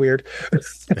can be kind of weird.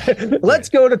 Let's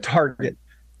go to Target.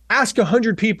 Ask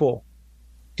 100 people,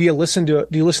 do you listen to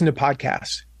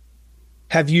podcasts?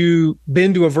 Have you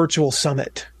been to a virtual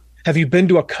summit? Have you been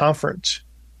to a conference?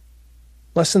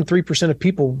 Less than 3% of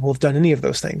people will have done any of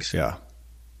those things. Yeah.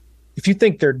 If you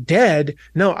think they're dead,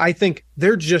 no, I think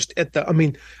they're just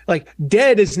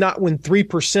dead is not when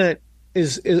 3%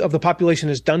 is of the population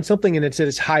has done something and it's at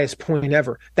its highest point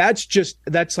ever.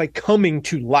 That's like coming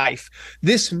to life.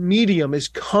 This medium is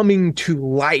coming to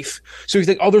life. So you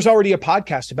think, there's already a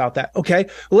podcast about that. Okay.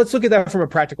 Well, let's look at that from a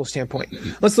practical standpoint.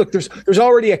 Let's look, there's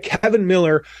already a Kevin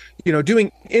Miller, doing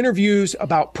interviews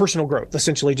about personal growth,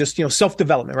 essentially just,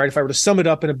 self-development, right? If I were to sum it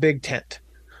up in a big tent.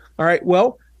 All right.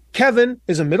 Well, Kevin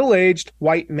is a middle-aged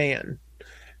white man.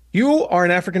 You are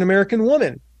an African-American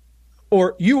woman.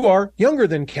 Or you are younger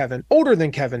than Kevin, older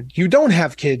than Kevin. You don't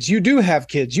have kids. You do have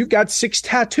kids. You've got 6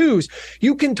 tattoos.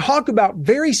 You can talk about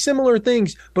very similar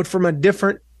things, but from a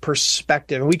different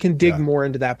perspective. And we can dig more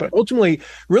into that. But ultimately,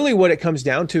 really what it comes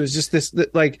down to is just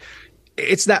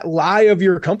it's that lie of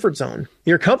your comfort zone.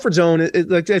 Your comfort zone,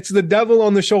 it's the devil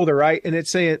on the shoulder, right? And it's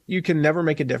saying you can never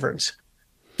make a difference.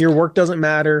 Your work doesn't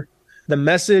matter. The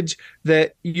message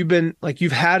that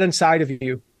you've had inside of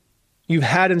you, you've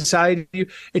had inside you,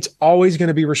 it's always going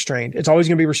to be restrained. It's always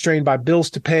going to be restrained by bills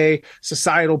to pay,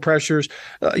 societal pressures,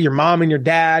 your mom and your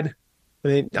dad. I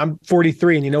mean, I'm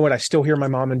 43, and you know what? I still hear my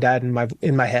mom and dad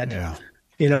in my head. Yeah.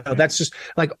 You know, that's just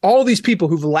like all these people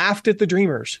who've laughed at the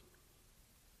dreamers.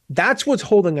 That's what's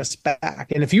holding us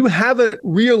back. And if you haven't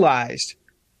realized,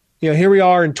 you know, here we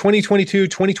are in 2022,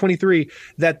 2023,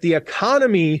 that the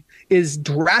economy is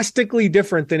drastically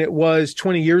different than it was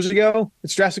 20 years ago.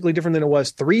 It's drastically different than it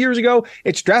was 3 years ago.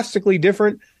 It's drastically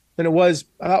different than it was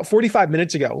about 45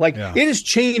 minutes ago. Like It has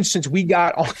changed since we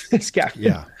got on this guy.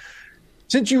 Yeah.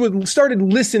 Since you started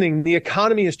listening, the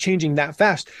economy is changing that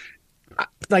fast.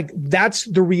 Like that's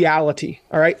the reality.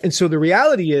 All right. And so the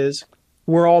reality is,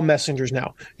 we're all messengers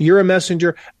now. You're a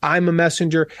messenger. I'm a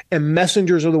messenger. And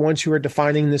messengers are the ones who are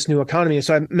defining this new economy. And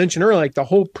so I mentioned earlier, like the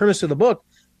whole premise of the book,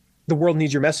 the world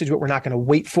needs your message, but we're not going to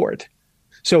wait for it.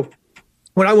 So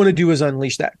what I want to do is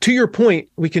unleash that. To your point,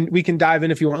 we can dive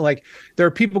in if you want. Like there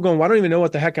are people going, well, I don't even know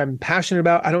what the heck I'm passionate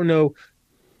about. I don't know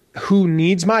who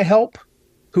needs my help,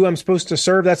 who I'm supposed to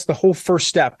serve. That's the whole first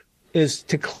step is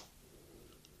to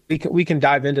we can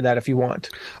dive into that if you want.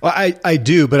 Well, I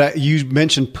do, but you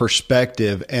mentioned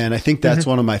perspective, and I think that's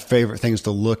one of my favorite things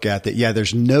to look at. That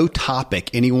there's no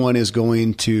topic anyone is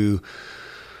going to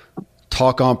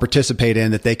talk on, participate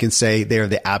in that they can say they are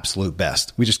the absolute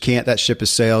best. We just can't. That ship has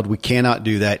sailed. We cannot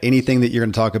do that. Anything that you're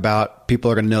going to talk about, people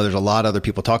are going to know there's a lot of other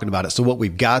people talking about it. So what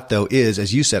we've got though is,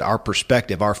 as you said, our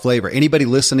perspective, our flavor. Anybody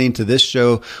listening to this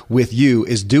show with you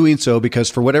is doing so because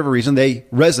for whatever reason they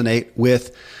resonate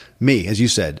with me, as you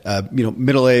said,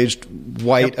 middle-aged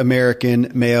white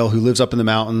American male who lives up in the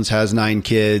mountains, has 9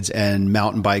 kids and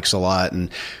mountain bikes a lot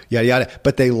and yada, yada.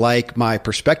 But they like my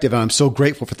perspective. And I'm so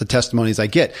grateful for the testimonies I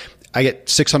get. I get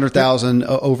 600,000,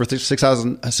 over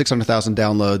 600,000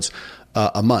 downloads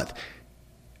a month.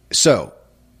 So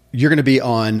you're going to be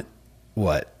on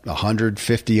what,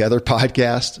 150 other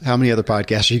podcasts? How many other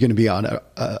podcasts are you going to be on?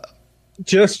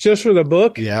 Just for the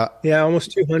book? Yeah. Yeah,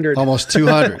 almost 200. Almost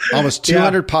 200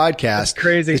 podcasts. That's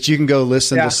crazy. That you can go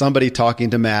listen to somebody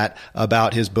talking to Matt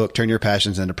about his book, Turn Your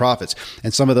Passions into Profits.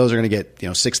 And some of those are going to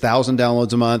get, 6,000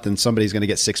 downloads a month, and somebody's going to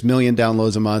get 6 million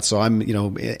downloads a month. So I'm,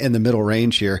 in the middle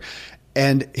range here.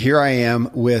 And here I am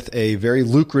with a very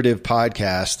lucrative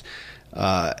podcast,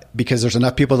 because there's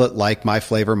enough people that like my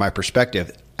flavor, my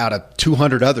perspective, out of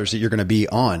 200 others that you're going to be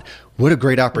on. What a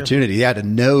great opportunity. Yeah, to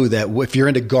know that if you're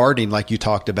into gardening, like you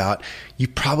talked about, you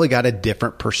probably got a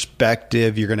different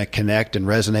perspective. You're going to connect and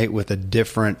resonate with a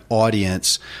different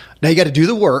audience. Now you got to do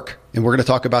the work, and we're going to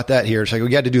talk about that here. It's like, we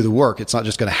got to do the work. It's not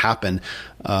just going to happen.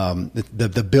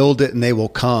 The build it and they will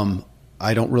come,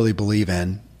 I don't really believe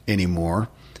in anymore.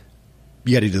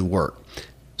 You got to do the work.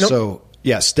 Nope. So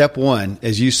yeah, step one,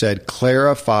 as you said,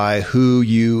 clarify who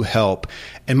you help.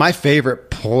 And my favorite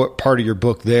part of your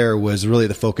book there was really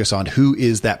the focus on who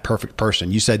is that perfect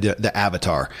person. You said the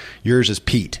avatar. Yours is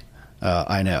Pete.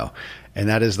 I know. And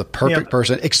that is the perfect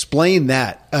person. Explain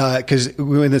that. Cause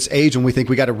we're in this age when we think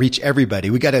we got to reach everybody.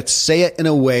 We got to say it in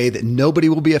a way that nobody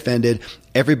will be offended.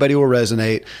 Everybody will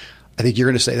resonate. I think you're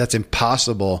going to say that's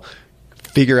impossible.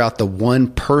 Figure out the one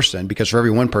person, because for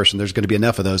every one person, there's going to be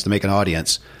enough of those to make an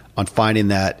audience, on finding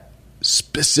that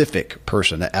specific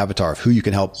person, that avatar of who you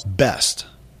can help best.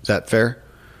 Is that fair?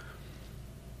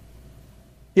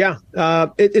 Yeah.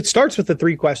 It starts with the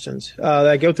 3 questions that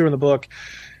I go through in the book.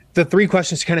 The 3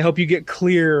 questions to kind of help you get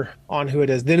clear on who it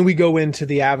is. Then we go into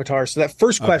the avatar. So that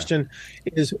first question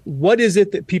is, what is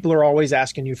it that people are always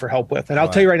asking you for help with? And I'll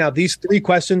tell you right now, these 3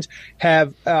 questions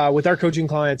have, with our coaching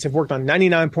clients, have worked on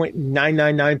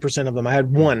 99.999% of them. I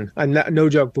had one, no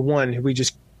joke, the one who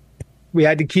we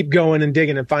had to keep going and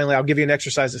digging. And finally, I'll give you an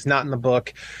exercise that's not in the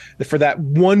book for that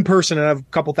one person out of a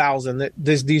couple thousand that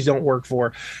these don't work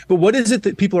for. But what is it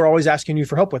that people are always asking you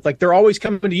for help with? Like, they're always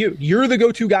coming to you. You're the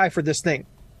go-to guy for this thing.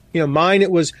 Mine,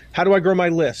 it was, how do I grow my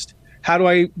list? How do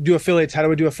I do affiliates? How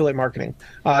do I do affiliate marketing?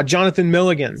 Jonathan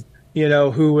Milligan, he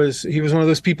was one of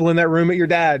those people in that room at your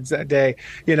dad's that day.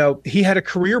 He had a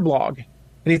career blog,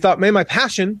 and he thought, man, my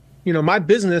passion, my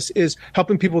business is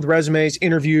helping people with resumes,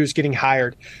 interviews, getting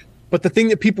hired. But the thing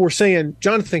that people were saying,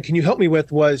 Jonathan, can you help me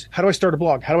with, was, how do I start a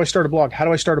blog? How do I start a blog? How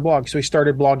do I start a blog? So he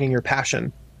started blogging your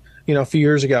passion, a few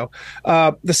years ago.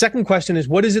 The second question is,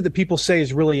 what is it that people say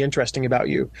is really interesting about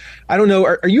you? I don't know.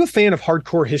 Are you a fan of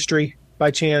hardcore history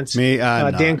by chance? Me?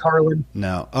 Dan Carlin?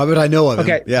 No. But I know of him.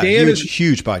 Okay. Yeah. Dan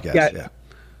huge podcast. Yeah.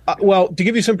 Well, to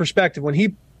give you some perspective, when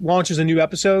he launches a new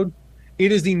episode,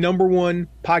 it is the #1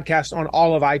 podcast on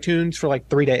all of iTunes for like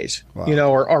 3 days, wow.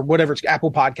 Or whatever. It's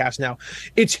Apple Podcasts now.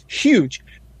 It's huge.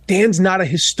 Dan's not a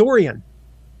historian.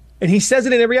 And he says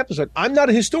it in every episode. I'm not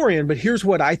a historian, but here's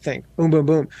what I think. Boom, boom,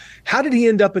 boom. How did he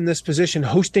end up in this position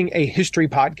hosting a history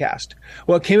podcast?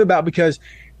 Well, it came about because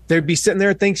they'd be sitting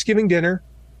there at Thanksgiving dinner,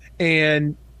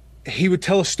 and he would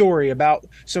tell a story about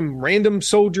some random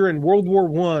soldier in World War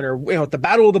I, or at the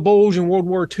Battle of the Bulge in World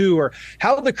War II, or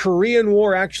how the Korean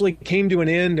War actually came to an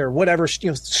end, or whatever,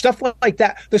 stuff like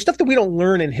that. The stuff that we don't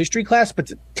learn in history class, but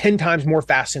it's 10 times more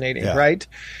fascinating, right?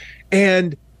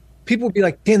 And people would be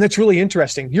like, "Dan, that's really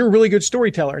interesting. You're a really good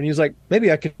storyteller." And he was like,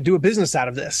 "Maybe I could do a business out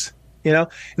of this." The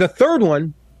third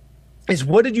one is,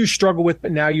 what did you struggle with,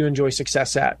 but now you enjoy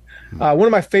success at? One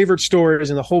of my favorite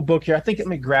stories in the whole book here, I think, let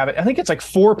me grab it. I think it's like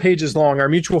 4 pages long. Our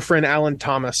mutual friend, Alan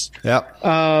Thomas.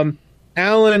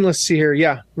 Alan, let's see here.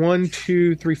 Yeah. 1,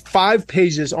 2, 3, 5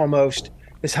 pages almost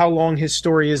is how long his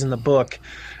story is in the book.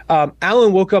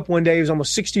 Alan woke up one day, he was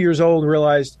almost 60 years old, and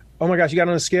realized, oh my gosh, you got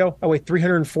on a scale? I weigh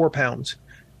 304 pounds.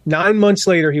 9 months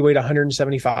later, he weighed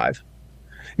 175.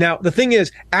 Now, the thing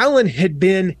is, Alan had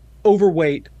been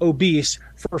overweight, obese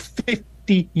for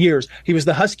 50 years. He was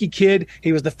the husky kid.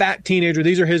 He was the fat teenager.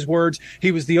 These are his words.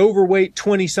 He was the overweight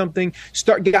 20-something,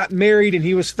 got married, and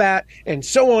he was fat, and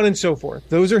so on and so forth.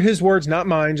 Those are his words, not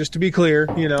mine, just to be clear,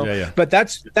 But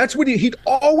that's what he'd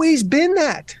always been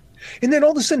that. And then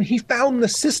all of a sudden, he found the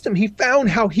system. He found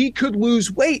how he could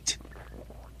lose weight.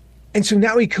 And so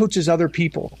now he coaches other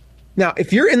people. Now,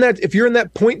 if you're in that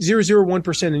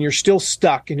 0.001% and you're still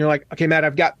stuck and you're like, okay, Matt,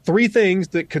 I've got 3 things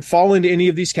that could fall into any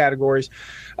of these categories.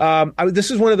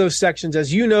 This is one of those sections,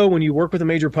 as you know, when you work with a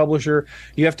major publisher,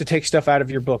 you have to take stuff out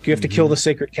of your book. You have to kill the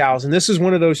sacred cows. And this is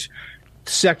one of those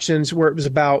sections where it was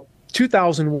about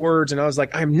 2,000 words. And I was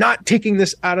like, I'm not taking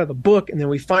this out of the book. And then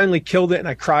we finally killed it. And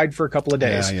I cried for a couple of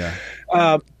days.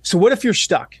 So what if you're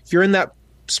stuck? If you're in that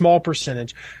small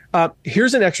percentage,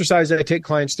 here's an exercise that I take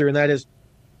clients through. And that is,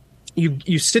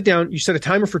 you sit down, you set a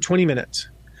timer for 20 minutes.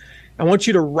 I want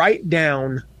you to write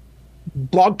down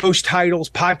blog post titles,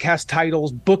 podcast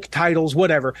titles, book titles,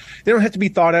 whatever. They don't have to be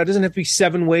thought out. It doesn't have to be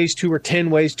 7 ways to or 10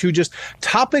 ways to, just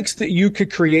topics that you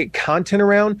could create content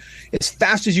around as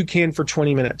fast as you can for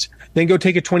 20 minutes. Then go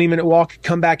take a 20-minute walk,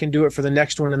 come back and do it for the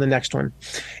next one and the next one.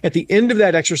 At the end of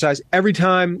that exercise, every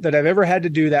time that I've ever had to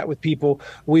do that with people,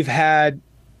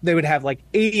 they would have like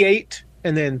 88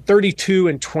 and then 32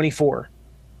 and 24.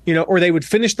 Or they would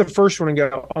finish the first one and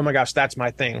go, oh my gosh, that's my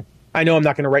thing. I know I'm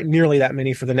not going to write nearly that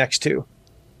many for the next 2.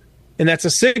 And that's a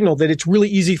signal that it's really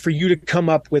easy for you to come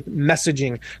up with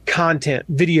messaging, content,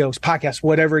 videos, podcasts,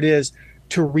 whatever it is,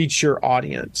 to reach your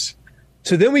audience.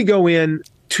 So then we go in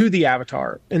to the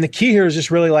avatar. And the key here is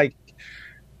just really like,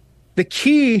 the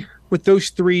key with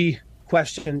those 3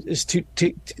 questions is to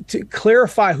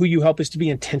clarify who you help, is to be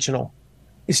intentional.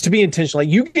 Like,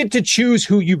 you get to choose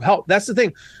who you help. That's the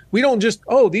thing. We don't just,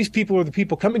 these people are the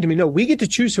people coming to me. No, we get to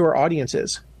choose who our audience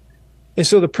is. And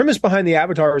so the premise behind the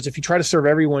avatar is, if you try to serve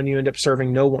everyone, you end up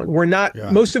serving no one.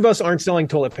 Most of us aren't selling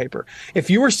toilet paper. If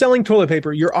you were selling toilet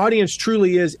paper, your audience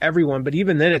truly is everyone, but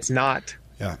even then it's not.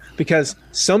 Because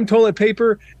some toilet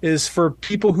paper is for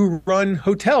people who run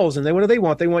hotels, and what do they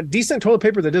want? They want decent toilet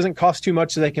paper that doesn't cost too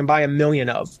much so they can buy 1 million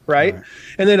of, right?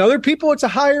 And then other people, it's a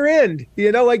higher end,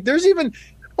 like there's even,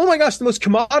 oh my gosh, the most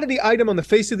commodity item on the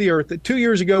face of the earth that 2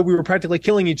 years ago we were practically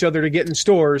killing each other to get in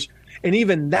stores. And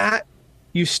even that,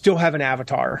 you still have an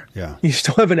avatar. You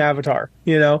still have an avatar,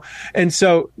 And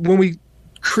so when we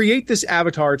create this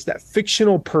avatar, it's that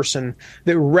fictional person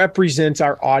that represents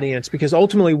our audience, because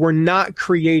ultimately we're not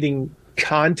creating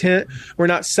content. We're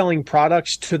not selling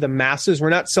products to the masses. We're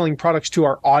not selling products to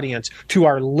our audience, to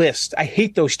our list. I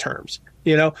hate those terms.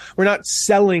 We're not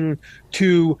selling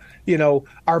to,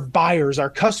 our buyers, our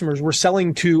customers. We're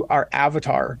selling to our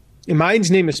avatar. And mine's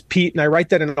name is Pete, and I write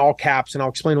that in all caps, and I'll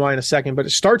explain why in a second. But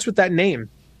it starts with that name.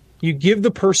 You give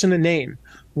the person a name.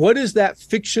 What is that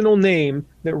fictional name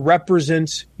that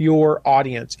represents your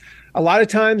audience? A lot of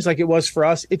times, like it was for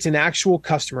us, it's an actual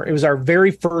customer. It was our very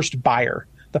first buyer.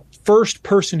 The first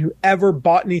person who ever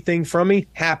bought anything from me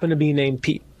happened to be named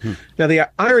Pete. Now, the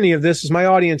irony of this is my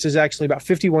audience is actually about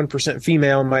 51%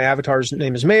 female, and my avatar's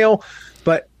name is male.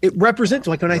 But it represents,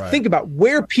 like, when I think about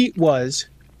where Pete was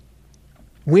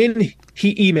when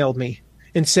he emailed me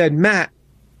and said, Matt,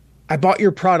 I bought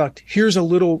your product. Here's a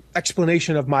little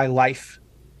explanation of my life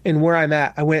and where I'm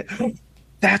at. I went,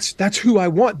 that's who I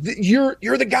want. You're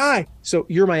the guy. So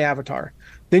you're my avatar.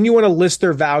 Then you want to list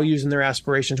their values and their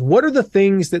aspirations. What are the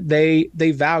things that they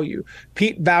value?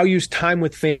 Pete values time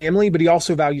with family, but he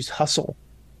also values hustle.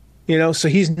 So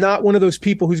he's not one of those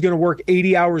people who's going to work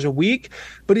 80 hours a week,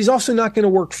 but he's also not going to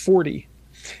work 40.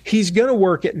 he's going to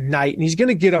work at night and he's going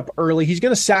to get up early. He's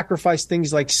going to sacrifice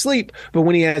things like sleep. But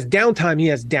when he has downtime, he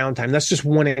has downtime. That's just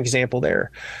one example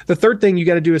there. The third thing you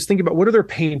got to do is think about what are their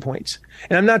pain points.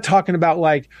 And I'm not talking about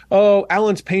like, oh,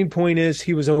 Alan's pain point is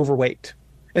he was overweight.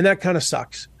 And that kind of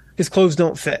sucks. His clothes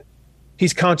don't fit.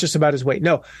 He's conscious about his weight.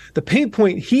 No, the pain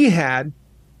point he had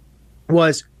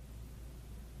was,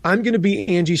 I'm going to be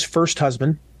Angie's first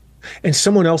husband, and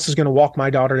someone else is going to walk my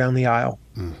daughter down the aisle.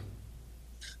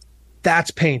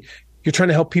 That's pain. You're trying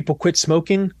to help people quit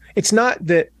smoking. It's not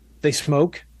that they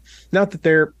smoke, not that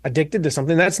they're addicted to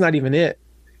something. That's not even it.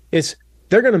 It's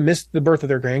they're going to miss the birth of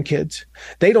their grandkids.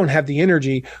 They don't have the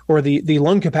energy or the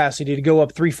lung capacity to go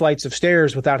up 3 flights of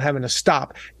stairs without having to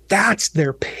stop. That's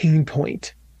their pain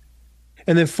point.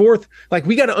 And then fourth, like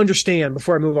we got to understand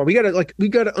before I move on, we got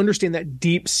to understand that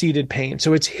deep-seated pain.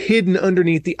 So it's hidden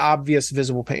underneath the obvious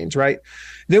visible pains, right?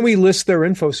 Then we list their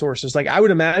info sources. Like I would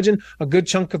imagine a good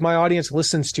chunk of my audience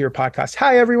listens to your podcast.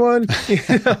 Hi, everyone.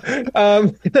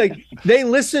 Like they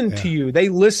listen to you. They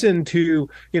listen to,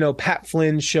 Pat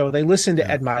Flynn's show. They listen to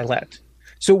Ed Milet.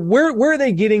 So where are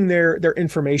they getting their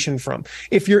information from?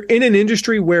 If you're in an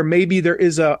industry where maybe there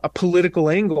is a political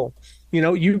angle,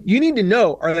 you need to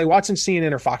know, are they watching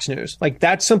CNN or Fox News? Like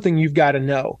that's something you've got to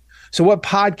know. So what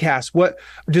podcasts, what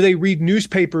do they read,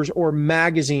 newspapers or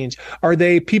magazines? Are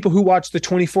they people who watch the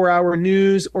 24-hour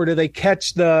news, or do they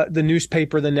catch the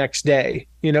newspaper the next day?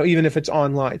 Even if it's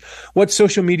online, what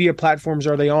social media platforms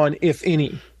are they on, if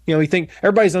any? We think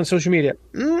everybody's on social media.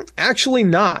 Actually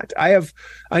not. I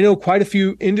know quite a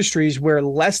few industries where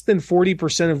less than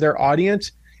 40% of their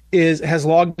audience has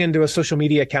logged into a social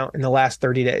media account in the last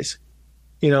 30 days.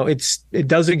 It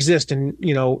does exist in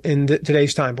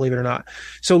today's time, believe it or not.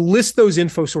 So list those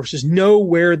info sources, know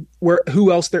where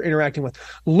who else they're interacting with.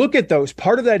 Look at those.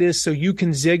 Part of that is so you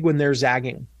can zig when they're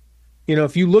zagging.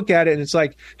 If you look at it and it's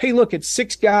like, hey, look, it's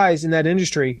 6 guys in that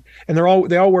industry and they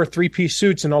all wear 3-piece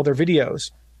suits in all their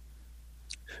videos.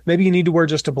 Maybe you need to wear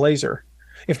just a blazer.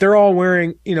 If they're all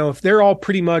wearing, if they're all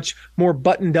pretty much more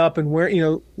buttoned up and wear,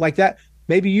 like that,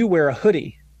 maybe you wear a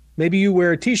hoodie. Maybe you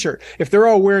wear a t-shirt. If they're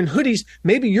all wearing hoodies,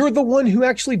 maybe you're the one who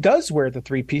actually does wear the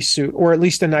 3-piece suit or at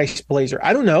least a nice blazer.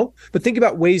 I don't know, but think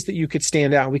about ways that you could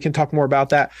stand out. We can talk more about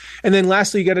that. And then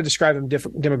lastly, you got to describe them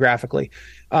demographically.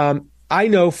 I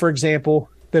know, for example,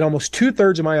 that almost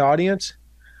 2/3 of my audience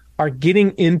are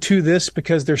getting into this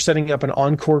because they're setting up an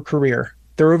encore career.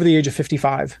 They're over the age of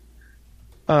 55.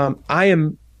 I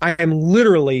am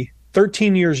literally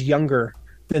 13 years younger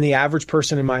than the average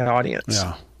person in my audience.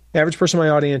 Yeah. The average person in my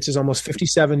audience is almost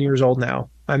 57 years old now.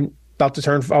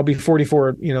 I'll be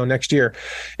 44, next year.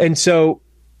 And so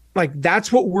like,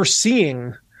 that's what we're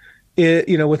seeing,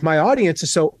 with my audience.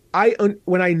 So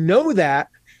when I know that,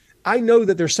 I know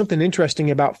that there's something interesting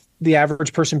about the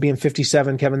average person being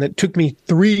 57, Kevin, that took me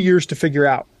 3 years to figure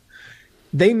out.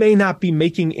 They may not be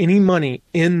making any money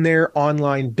in their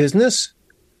online business,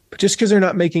 but just because they're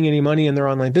not making any money in their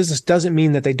online business doesn't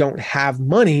mean that they don't have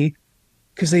money,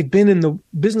 because they've been in the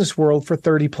business world for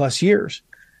 30 plus years.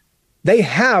 They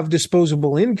have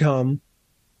disposable income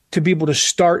to be able to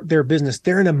start their business.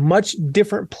 They're in a much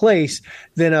different place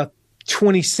than a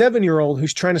 27-year-old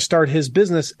who's trying to start his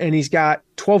business and he's got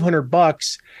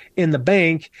 $1,200 in the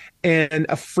bank and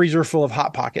a freezer full of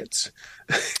Hot Pockets.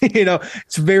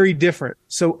 It's very different.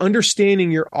 So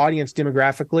understanding your audience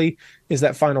demographically is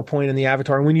that final point in the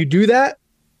avatar. And when you do that,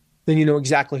 then you know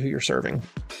exactly who you're serving.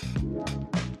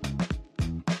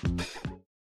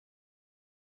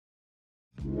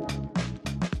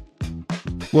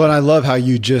 Well, and I love how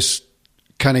you just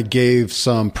kind of gave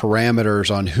some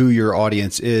parameters on who your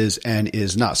audience is and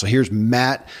is not. So here's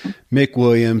Matt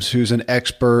McWilliams, who's an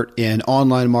expert in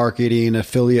online marketing,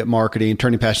 affiliate marketing,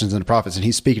 turning passions into profits, and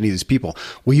he's speaking to these people.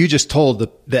 Well, you just told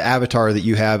the avatar that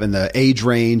you have and the age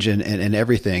range and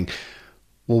everything.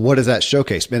 Well, what does that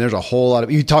showcase? Man, there's a whole lot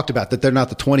of, you talked about that they're not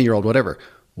the 20-year-old, whatever.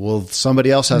 Well,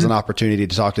 somebody else has an opportunity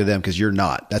to talk to them because you're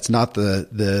not. That's not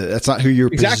that's not who you're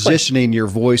positioning your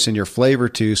voice and your flavor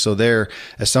to. So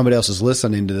as somebody else is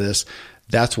listening to this,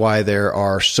 that's why there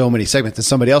are so many segments, and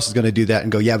somebody else is going to do that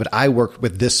and go, yeah, but I work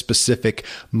with this specific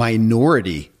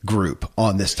minority group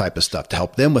on this type of stuff to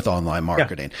help them with online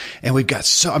marketing. Yeah. And we've got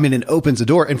it opens the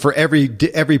door. And for every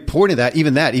point of that,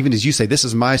 even as you say, this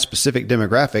is my specific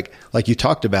demographic, like you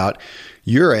talked about,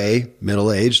 you're a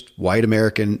middle-aged white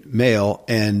American male.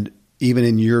 And even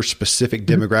in your specific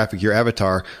demographic, your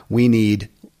avatar, we need,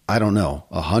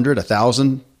 100,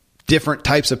 1,000 different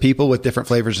types of people with different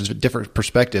flavors and different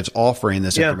perspectives offering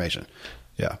this information.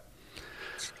 Yeah.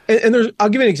 And I'll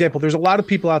give you an example. There's a lot of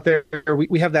people out there.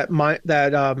 We have that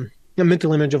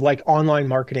mental image of like online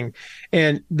marketing.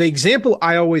 And the example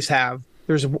I always have,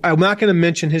 I'm not going to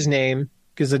mention his name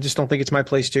because I just don't think it's my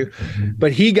place to,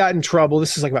 but he got in trouble.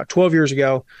 This is like about 12 years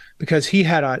ago because he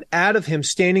had an ad of him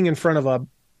standing in front of a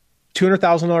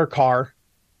 $200,000 car,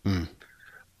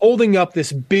 holding up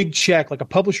this big check, like a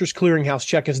Publishers Clearinghouse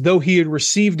check, as though he had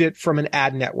received it from an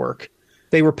ad network.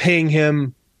 They were paying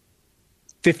him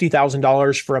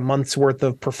 $50,000 for a month's worth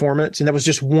of performance. And that was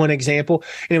just one example.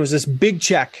 And it was this big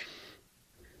check.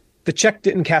 The check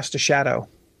didn't cast a shadow.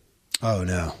 Oh,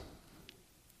 no.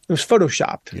 It was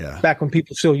photoshopped. Yeah. Back when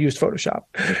people still used Photoshop.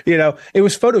 It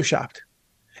was photoshopped.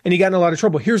 And he got in a lot of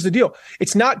trouble. Here's the deal.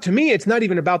 It's not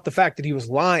even about the fact that he was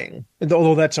lying,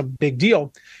 although that's a big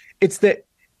deal. It's that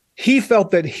he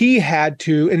felt that he had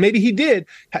to, and maybe he did,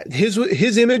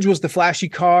 his image was the flashy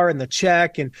car and the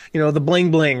check and, the bling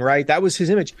bling, right? That was his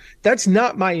image. That's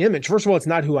not my image. First of all, it's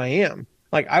not who I am.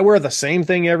 Like, I wear the same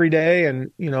thing every day.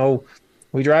 And,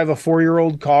 we drive a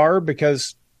 4-year-old car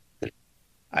because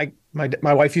my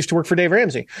wife used to work for Dave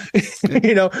Ramsey,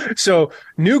 so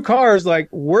new cars, like,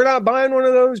 we're not buying one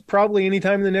of those probably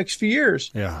anytime in the next few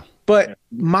years. Yeah. But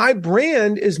my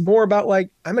brand is more about, like,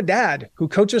 I'm a dad who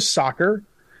coaches soccer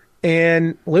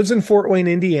and lives in Fort Wayne,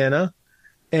 Indiana.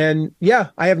 And yeah,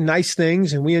 I have nice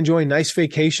things and we enjoy nice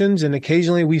vacations. And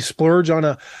occasionally we splurge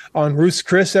on Ruth's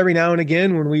Chris every now and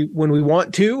again when we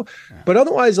want to. Yeah. But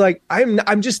otherwise, like, I'm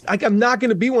not going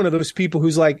to be one of those people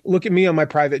who's like, look at me on my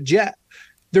private jet.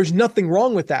 There's nothing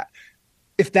wrong with that.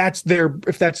 If that's their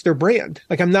brand,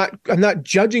 like, I'm not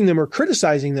judging them or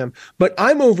criticizing them, but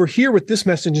I'm over here with this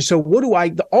message. And so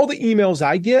all the emails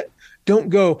I get don't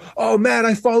go, oh, Matt,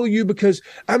 I follow you because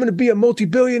I'm going to be a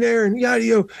multi-billionaire and yada,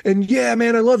 yada. And yeah,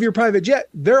 man, I love your private jet.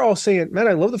 They're all saying, man,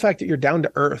 I love the fact that you're down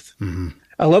to earth. Mm-hmm.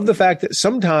 I love the fact that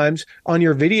sometimes on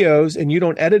your videos and you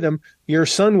don't edit them, your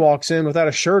son walks in without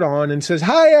a shirt on and says,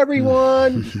 hi,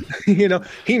 everyone.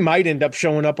 He might end up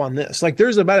showing up on this. Like,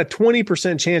 there's about a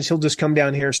 20% chance he'll just come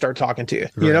down here and start talking to you.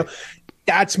 Right.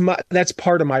 That's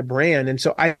part of my brand. And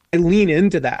so I lean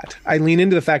into that. I lean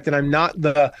into the fact that I'm not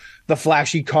the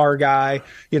flashy car guy.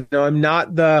 I'm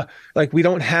not we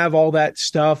don't have all that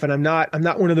stuff. And I'm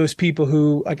not one of those people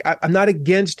who, like, I'm not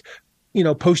against,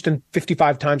 posting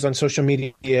 55 times on social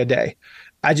media a day.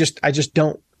 I just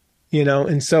don't,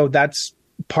 and so that's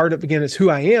part of, again, it's who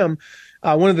I am.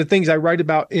 One of the things I write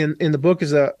about in the book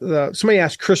is somebody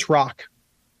asked Chris Rock.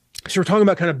 So we're talking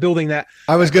about kind of building that.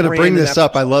 I was going to bring this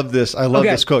up. I love this. I love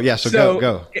this quote. Yeah. So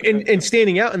go. And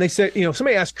standing out. And they said,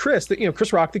 somebody asked Chris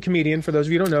Chris Rock, the comedian, for those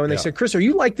of you who don't know. And they said, Chris, are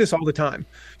you like this all the time?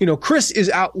 Chris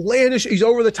is outlandish. He's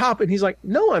over the top. And he's like,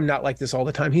 no, I'm not like this all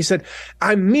the time. He said,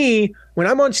 I'm me. When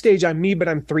I'm on stage, I'm me, but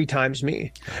I'm 3 times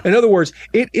me. In other words,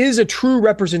 it is a true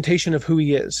representation of who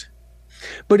he is.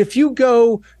 But if you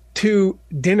go to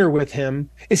dinner with him,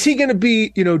 is he going to be,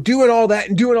 doing all that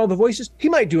and doing all the voices? He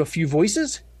might do a few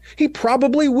voices. He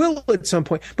probably will at some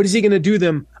point, but is he going to do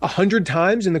them 100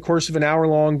 times in the course of an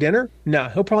hour-long dinner? No,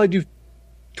 he'll probably do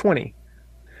 20.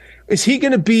 Is he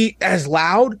going to be as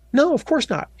loud? No, of course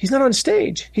not. He's not on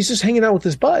stage. He's just hanging out with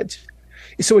his buds.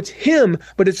 So it's him,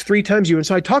 but it's 3 times you. And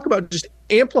so I talk about just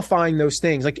amplifying those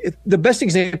things. Like, the best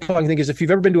example I can think is if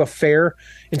you've ever been to a fair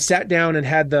and sat down and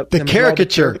had the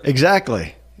caricature.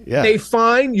 Exactly. Yeah. They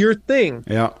find your thing.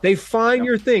 Yeah. They find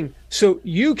your thing. So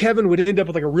you, Kevin, would end up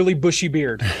with like a really bushy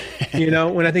beard,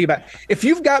 when I think about it. If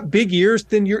you've got big ears,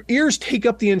 then your ears take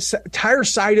up the entire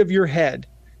side of your head.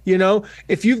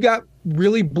 If you've got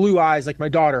really blue eyes, like my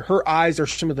daughter, her eyes are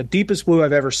some of the deepest blue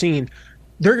I've ever seen.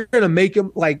 They're going to make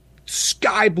them like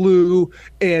sky blue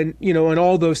and, and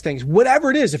all those things.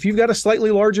 Whatever it is, if you've got a slightly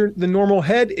larger than normal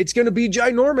head, it's going to be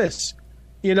ginormous,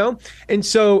 And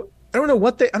so I don't know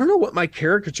what my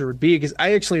caricature would be, because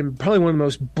I actually am probably one of the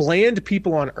most bland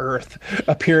people on earth,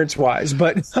 appearance wise.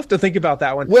 But I have to think about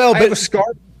that one. Well, I have a scar.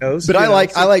 But I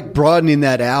like broadening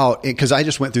that out, because I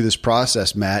just went through this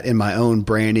process, Matt, in my own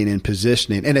branding and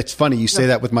positioning. And it's funny you say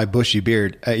that with my bushy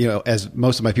beard. As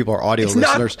most of my people are audio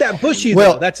listeners. It's not that bushy.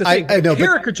 Well, though. That's the thing. I know,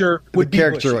 caricature would be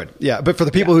bushy. Yeah, but for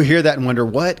the people who hear that and wonder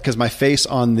what, because my face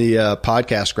on the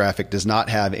podcast graphic does not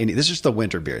have any. This is just the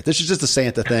winter beard. This is just a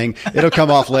Santa thing. It'll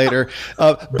come off later.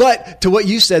 But to what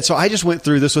you said, so I just went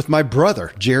through this with my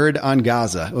brother, Jared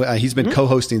Angaza. He's been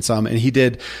co-hosting some, and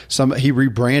he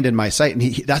rebranded my site,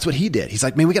 and that's what he did. He's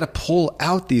like, man, we got to pull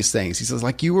out these things. He says,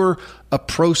 like, you were a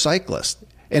pro cyclist.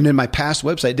 And in my past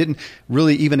website, it didn't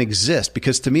really even exist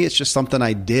because to me, it's just something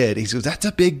I did. He goes, that's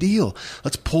a big deal.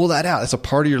 Let's pull that out. That's a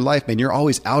part of your life, man. You're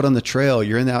always out on the trail.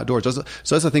 You're in the outdoors. So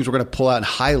those are the things we're going to pull out and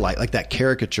highlight, like that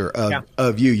caricature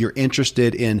of you. You're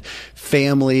interested in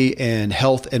family and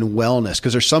health and wellness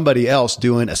because there's somebody else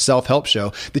doing a self-help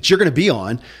show that you're going to be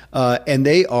on. And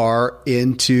they are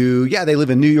into, they live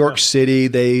in New York City.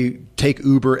 They take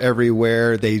Uber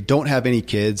everywhere. They don't have any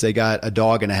kids. They got a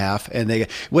dog and a half and they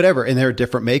whatever. And they're a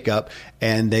different makeup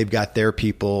and they've got their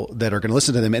people that are going to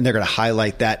listen to them and they're going to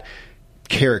highlight that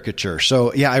caricature.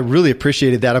 So I really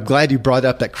appreciated that. I'm glad you brought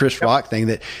up that Chris Rock thing,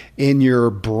 that in your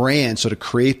brand. So to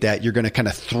create that, you're going to kind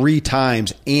of 3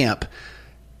 times amp,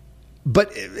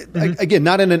 but again,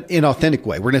 not in an inauthentic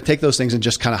way. We're going to take those things and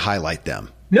just kind of highlight them.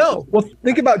 No. Well,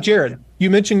 think about Jared. You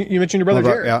mentioned your brother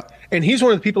Jared, and he's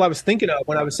one of the people I was thinking of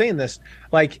when I was saying this.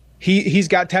 Like he's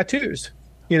got tattoos,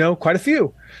 quite a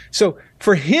few. So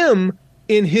for him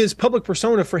in his public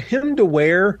persona, for him to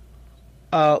wear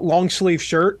a long sleeve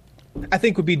shirt, I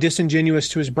think would be disingenuous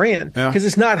to his brand because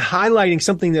it's not highlighting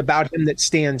something about him that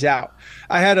stands out.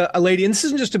 I had a lady, and this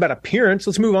isn't just about appearance.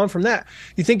 Let's move on from that.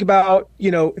 You think about,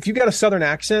 if you've got a Southern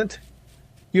accent,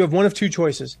 you have one of 2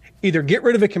 choices. Either get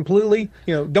rid of it completely,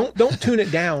 don't tune it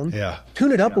down,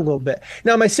 tune it up a little bit.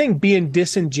 Now, am I saying being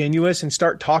disingenuous and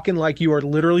start talking like you are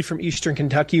literally from Eastern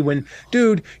Kentucky when,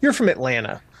 dude, you're from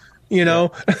Atlanta? Like,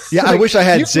 I wish I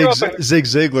had Zig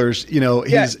Ziglar's,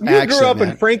 his accent. You grew up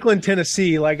in Franklin,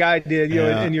 Tennessee, like I did,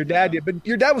 and your dad did. But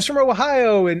your dad was from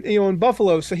Ohio and, in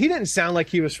Buffalo. So he didn't sound like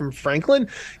he was from Franklin,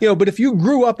 but if you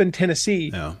grew up in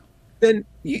Tennessee, then,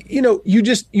 you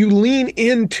lean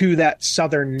into that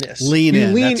Southernness. You lean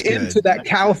into that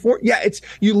California.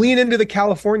 You lean into the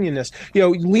Californianness,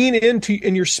 lean into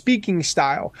in your speaking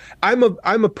style.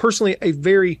 I'm personally a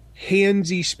very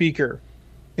handsy speaker.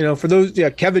 For those,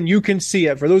 Kevin, you can see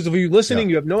it. For those of you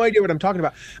listening, you have no idea what I'm talking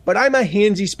about. But I'm a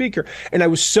handsy speaker. And I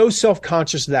was so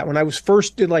self-conscious of that. When I was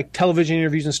first did like television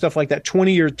interviews and stuff like that,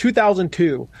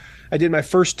 2002, I did my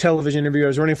first television interview. I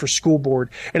was running for school board.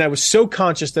 And I was so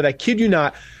conscious that I kid you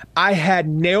not, I had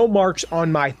nail marks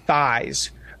on my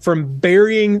thighs from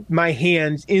burying my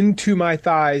hands into my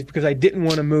thighs because I didn't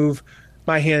want to move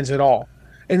my hands at all.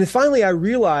 And then finally I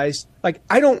realized,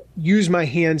 I don't use my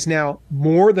hands now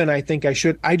more than I think I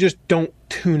should. I just don't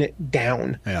tune it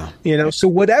down. So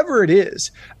whatever it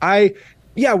is,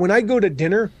 when I go to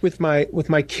dinner with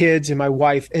my kids and my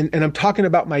wife and I'm talking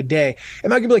about my day,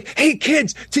 am I going to be like, hey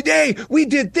kids, today we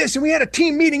did this and we had a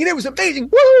team meeting and it was amazing.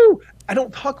 Woo! I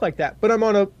don't talk like that, but I'm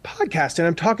on a podcast and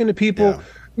I'm talking to people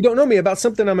who don't know me about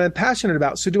something I'm passionate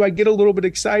about. So do I get a little bit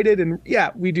excited? And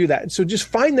we do that. And so just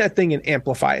find that thing and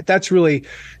amplify it. That's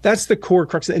the core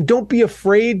crux of it. And don't be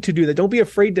afraid to do that. Don't be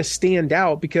afraid to stand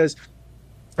out because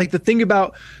the thing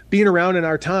about being around in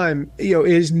our time, it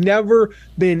has never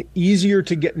been easier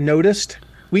to get noticed.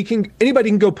 Anybody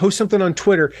can go post something on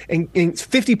Twitter and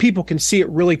 50 people can see it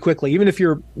really quickly, even if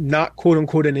you're not quote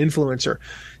unquote an influencer.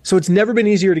 So it's never been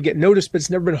easier to get noticed, but it's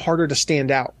never been harder to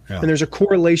stand out. And there's a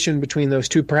correlation between those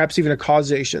two, perhaps even a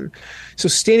causation. So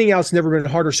standing out's never been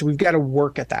harder. So we've got to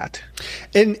work at that.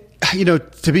 And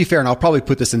to be fair, and I'll probably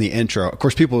put this in the intro, of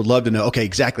course, people would love to know, okay,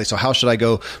 exactly. So how should I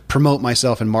go promote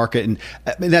myself and market? And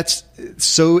that's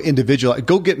so individual.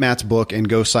 Go get Matt's book and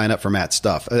go sign up for Matt's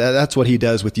stuff. That's what he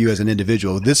does with you as an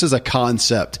individual. This is a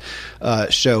concept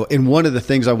show. And one of the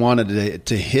things I wanted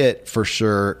to hit for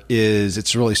sure is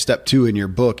it's really step 2 in your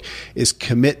book is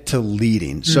commit to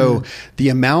leading. So the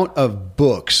amount of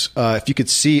books, if you could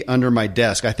see under my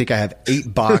desk, I think I have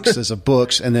 8 boxes of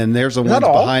books and then there's the ones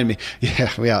behind me.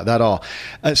 Yeah, not all.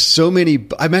 So many.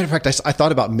 As a matter of fact, I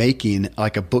thought about making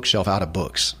like a bookshelf out of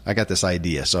books. I got this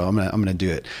idea, so I'm gonna do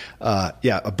it.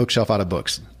 A bookshelf out of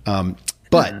books.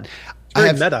 But I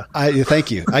have meta.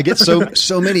 Thank you. I get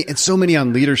so many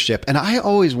on leadership, and I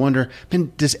always wonder,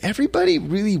 man, does everybody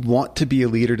really want to be a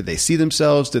leader? Do they see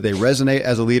themselves? Do they resonate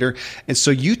as a leader? And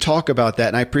so you talk about that,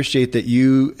 and I appreciate that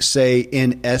you say,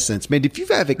 in essence, man, if you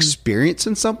have experience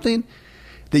in something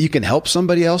that you can help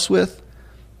somebody else with,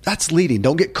 that's leading.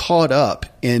 Don't get caught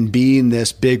up in being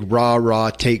this big rah,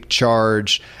 take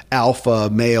charge, alpha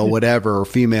male, whatever, or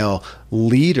female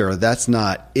leader. That's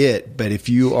not it. But if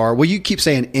you are, you keep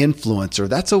saying influencer,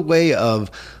 that's a way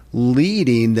of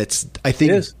leading that's, I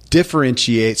think,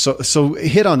 differentiates. So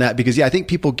hit on that because, I think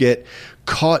people get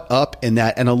caught up in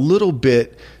that and a little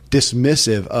bit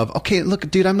dismissive of, okay,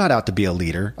 look, dude, I'm not out to be a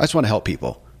leader. I just want to help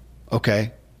people.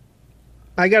 Okay.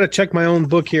 I got to check my own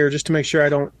book here just to make sure I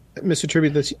don't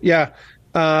misattribute this.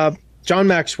 John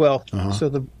Maxwell. So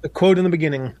the quote in the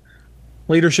beginning,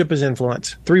 leadership is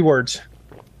influence. 3 words.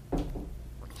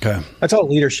 Okay. That's all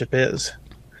leadership is.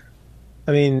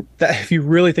 I mean, that, if you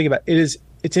really think about it,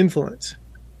 it's influence.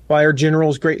 Why are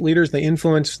generals great leaders? They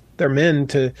influence their men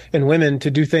and women to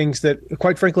do things that,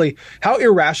 quite frankly, how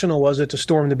irrational was it to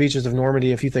storm the beaches of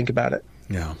Normandy, if you think about it?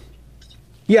 Yeah.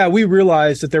 Yeah, we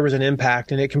realized that there was an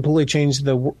impact and it completely changed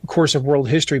the course of world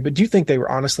history. But do you think they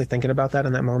were honestly thinking about that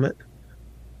in that moment?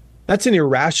 That's an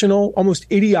irrational, almost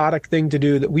idiotic thing to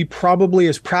do that we probably,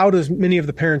 as proud as many of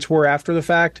the parents were after the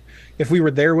fact, if we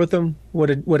were there with them, would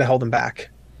have held them back.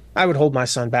 I would hold my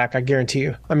son back, I guarantee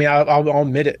you. I mean, I'll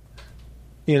admit it.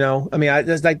 You know, I mean,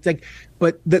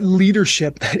 but the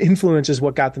leadership, that influence is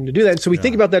what got them to do that. And so we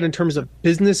think about that in terms of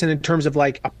business and in terms of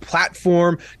like a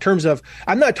platform, in terms of,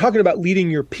 I'm not talking about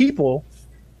leading your people.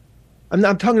 I'm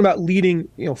talking about leading,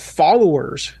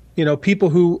 followers, people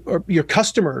who are your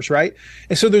customers, right?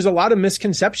 And so there's a lot of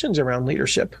misconceptions around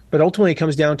leadership, but ultimately it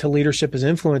comes down to leadership as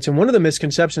influence. And one of the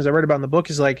misconceptions I read about in the book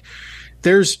is like,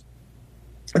 there's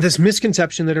this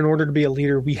misconception that in order to be a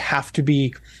leader, we have to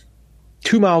be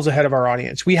 2 miles ahead of our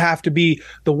audience. We have to be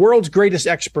the world's greatest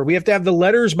expert. We have to have the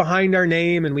letters behind our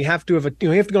name, and we have to have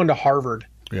we have to go into Harvard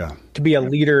to be a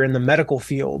leader in the medical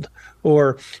field,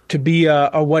 or to be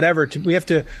a whatever. We have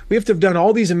to have done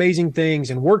all these amazing things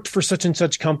and worked for such and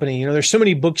such company. There's so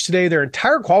many books today. Their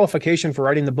entire qualification for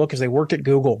writing the book is they worked at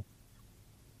Google.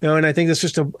 And I think that's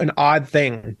just an odd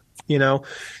thing.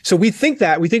 So we think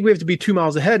we have to be 2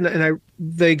 miles ahead. And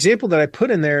the example that I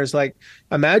put in there is like,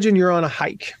 imagine you're on a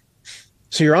hike.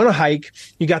 So you're on a hike,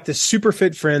 you got this super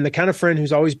fit friend, the kind of friend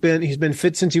he's been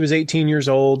fit since he was 18 years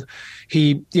old.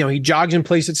 He jogs in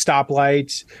place at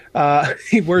stoplights.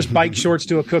 He wears bike shorts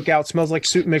to a cookout, smells like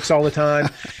soup mix all the time.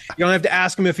 You don't have to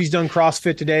ask him if he's done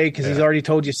CrossFit today because he's already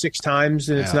told you 6 times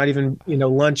and it's not even,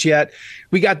 lunch yet.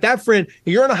 We got that friend.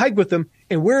 You're on a hike with him.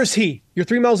 And where is he? You're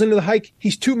 3 miles into the hike.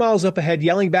 He's 2 miles up ahead,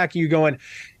 yelling back at you going,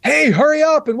 "Hey, hurry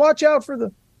up and watch out for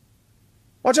the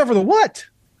what?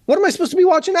 What am I supposed to be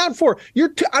watching out for?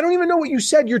 I don't even know what you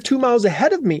said. You're 2 miles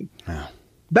ahead of me." Yeah.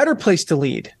 Better place to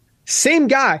lead. Same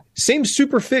guy, same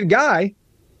super fit guy.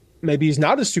 Maybe he's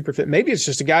not as super fit. Maybe it's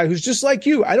just a guy who's just like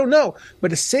you. I don't know.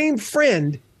 But the same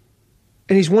friend,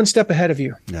 and he's one step ahead of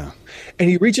you. Yeah. And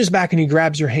he reaches back and he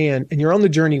grabs your hand, and you're on the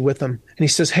journey with him. And he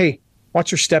says, "Hey,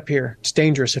 watch your step here. It's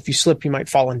dangerous. If you slip, you might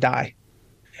fall and die."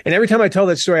 And every time I tell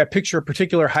that story, I picture a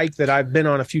particular hike that I've been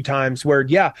on a few times where,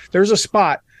 there's a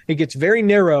spot. It gets very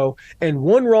narrow, and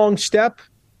one wrong step,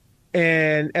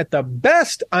 and at the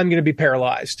best, I'm going to be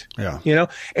paralyzed. Yeah.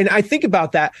 And I think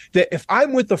about that if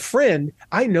I'm with a friend,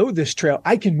 I know this trail,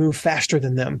 I can move faster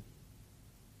than them.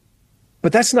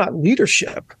 But that's not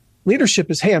leadership.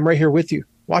 Leadership is, hey, I'm right here with you.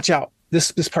 Watch out.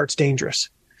 This part's dangerous.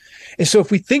 And so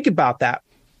if we think about that,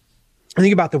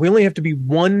 we only have to be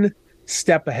one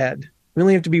step ahead. We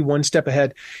only have to be one step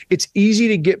ahead. It's easy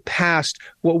to get past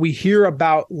what we hear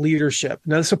about leadership.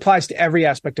 Now, this applies to every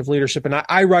aspect of leadership, and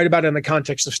I write about it in the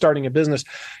context of starting a business.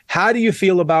 How do you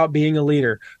feel about being a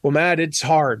leader? Well, Matt, it's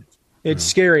hard. It's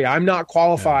scary. I'm not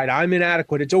qualified. I'm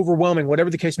inadequate. It's overwhelming, whatever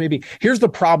the case may be. Here's the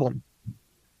problem.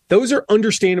 Those are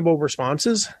understandable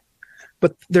responses,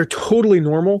 but they're totally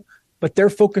normal, but they're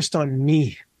focused on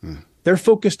me. They're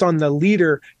focused on the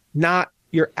leader, not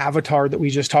your avatar that we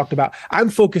just talked about. I'm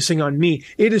focusing on me.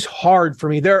 It is hard for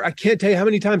me. I can't tell you how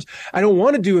many times I don't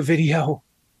want to do a video.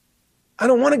 I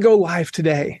don't want to go live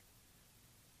today.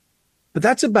 But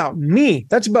that's about me.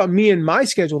 That's about me and my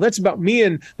schedule. That's about me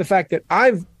and the fact that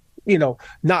I've,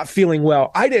 not feeling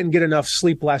well. I didn't get enough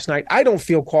sleep last night. I don't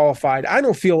feel qualified. I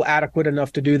don't feel adequate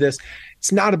enough to do this.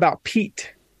 It's not about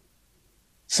Pete.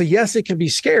 So yes, it can be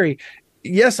scary.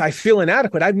 Yes, I feel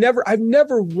inadequate. I've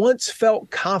never once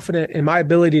felt confident in my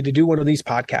ability to do one of these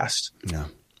podcasts. Yeah.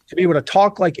 To be able to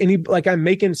talk like I'm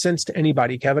making sense to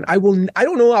anybody, Kevin. I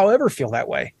don't know I'll ever feel that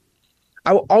way.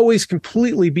 I will always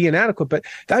completely be inadequate, but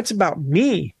that's about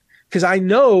me. Because I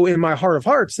know in my heart of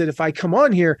hearts that if I come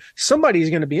on here, somebody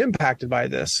is going to be impacted by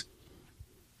this.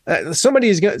 Somebody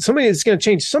is going to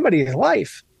change somebody's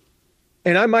life.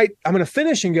 And I'm going to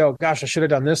finish and go, gosh, I should have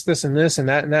done this, and this, and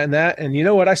that, and that, and that. And you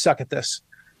know what? I suck at this.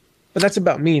 But that's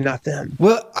about me, not them.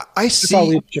 Well, I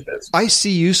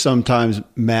see you sometimes,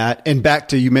 Matt, and back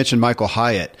to, you mentioned Michael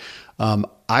Hyatt.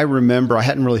 I remember, I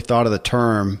hadn't really thought of the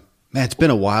term, man, it's been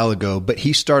a while ago, but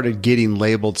he started getting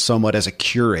labeled somewhat as a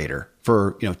curator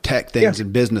for, tech things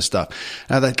and business stuff.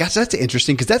 And I thought, gosh, that's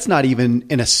interesting, because that's not even,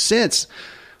 in a sense,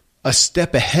 a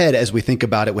step ahead as we think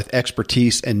about it with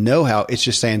expertise and know-how. It's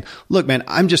just saying, look, man,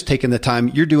 I'm just taking the time.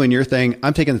 You're doing your thing.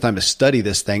 I'm taking the time to study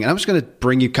this thing. And I'm just going to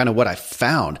bring you kind of what I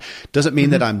found. Doesn't mean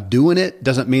that I'm doing it.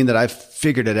 Doesn't mean that I've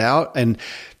figured it out. And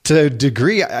To a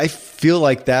degree, I feel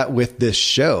like that with this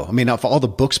show. I mean, of all the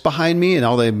books behind me and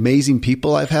all the amazing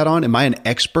people I've had on, am I an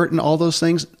expert in all those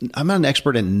things? I'm not an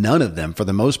expert in none of them for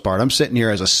the most part. I'm sitting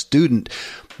here as a student.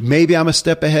 Maybe I'm a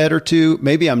step ahead or two.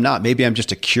 Maybe I'm not. Maybe I'm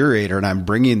just a curator and I'm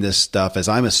bringing this stuff as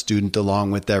I'm a student along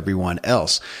with everyone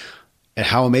else. And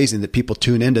how amazing that people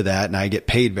tune into that, and I get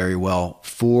paid very well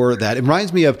for that. It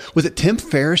reminds me of, was it Tim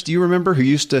Ferriss? Do you remember, who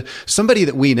used to, somebody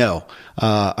that we know,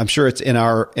 I'm sure it's in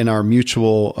our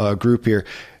mutual group here,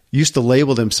 used to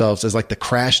label themselves as like the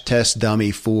crash test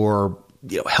dummy for,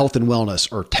 health and wellness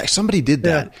or tech. Somebody did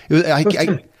that.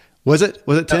 Yeah. Was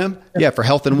it Tim? Yeah, for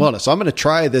health and wellness. So I'm going to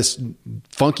try this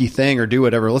funky thing or do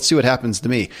whatever. Let's see what happens to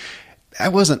me.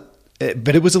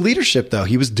 But it was a leadership though.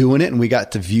 He was doing it and we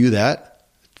got to view that.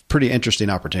 Pretty interesting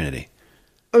opportunity.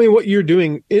 I mean, what you're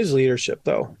doing is leadership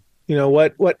though.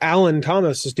 What Alan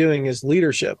Thomas is doing is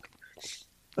leadership.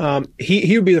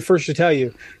 He would be the first to tell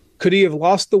you, could he have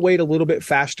lost the weight a little bit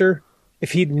faster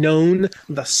if he'd known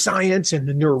the science and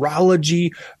the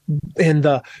neurology and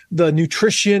the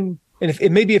nutrition? And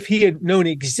if he had known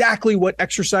exactly what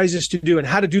exercises to do and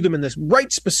how to do them in this right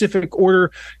specific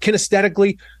order,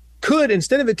 kinesthetically, could,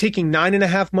 instead of it taking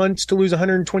 9.5 months to lose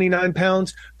 129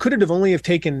 pounds, could it have only have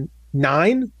taken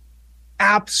 9?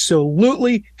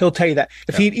 Absolutely. He'll tell you that.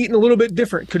 If he'd eaten a little bit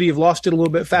different, could he have lost it a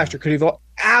little bit faster? Could he have?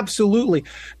 Absolutely.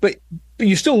 But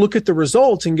you still look at the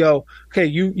results and go, okay,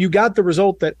 you got the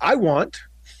result that I want.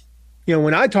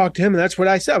 When I talked to him, and that's what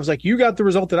I said, I was like, you got the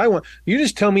result that I want. You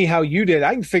just tell me how you did.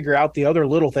 I can figure out the other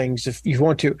little things if you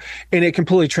want to. And it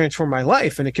completely transformed my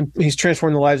life. And he's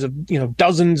transformed the lives of,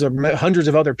 dozens or hundreds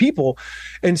of other people.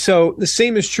 And so the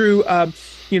same is true.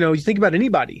 You think about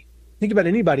anybody,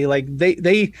 like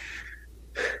they,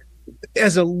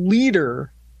 as a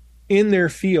leader in their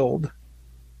field,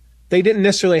 they didn't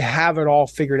necessarily have it all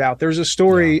figured out. There's a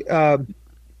story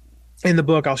in the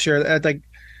book I'll share that, like,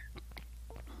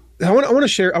 I want to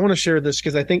share this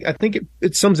because I think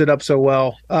it sums it up so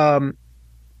well.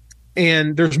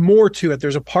 And there's more to it.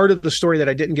 There's a part of the story that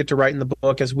I didn't get to write in the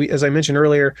book. As I mentioned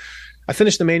earlier, I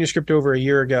finished the manuscript over a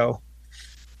year ago.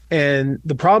 And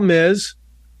the problem is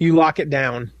you lock it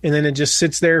down and then it just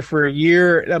sits there for a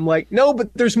year. And I'm like, no,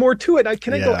 but there's more to it.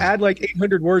 Can I go add like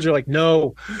 800 words? You're like,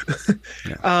 no.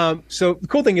 So the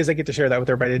cool thing is I get to share that with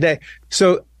everybody today.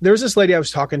 So there was this lady I was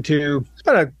talking to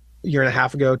about a year and a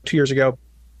half ago, 2 years ago.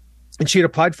 And she had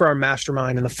applied for our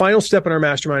mastermind. And the final step in our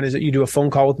mastermind is that you do a phone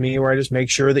call with me where I just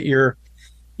make sure that you're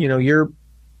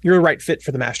a right fit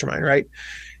for the mastermind. Right.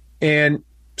 And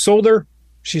sold her.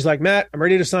 She's like, Matt, I'm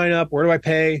ready to sign up. Where do I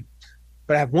pay?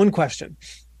 But I have one question.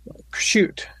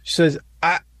 Shoot. She says,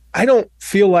 I don't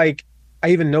feel like I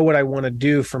even know what I want to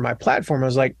do for my platform. I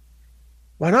was like,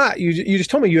 why not? You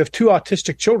just told me you have 2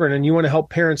 autistic children and you want to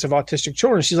help parents of autistic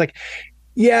children. She's like,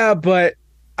 yeah, but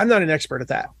I'm not an expert at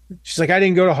that. She's like, I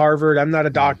didn't go to Harvard. I'm not a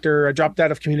doctor. I dropped out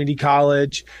of community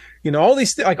college. All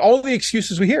these, like all the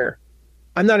excuses we hear.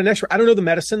 I'm not an expert. I don't know the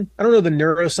medicine. I don't know the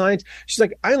neuroscience. She's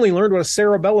like, I only learned what a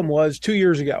cerebellum was 2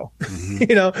 years ago.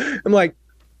 Mm-hmm. I'm like,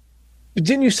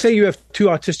 didn't you say you have 2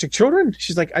 autistic children?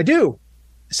 She's like, I do.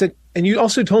 I said, and you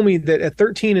also told me that at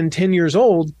 13 and 10 years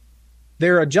old,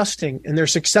 they're adjusting and they're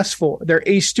successful. They're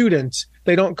A students.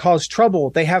 They don't cause trouble.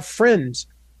 They have friends.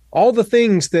 All the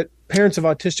things that parents of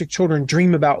autistic children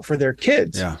dream about for their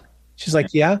kids. Yeah. She's like,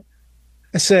 yeah.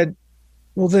 I said,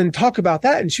 well, then talk about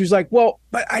that. And she was like, well,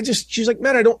 but she's like,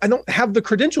 man, I don't have the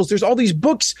credentials. There's all these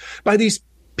books by these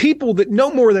people that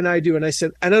know more than I do. And I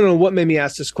said, I don't know what made me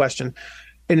ask this question.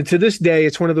 And to this day,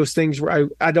 it's one of those things where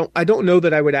I don't know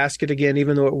that I would ask it again,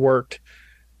 even though it worked.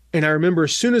 And I remember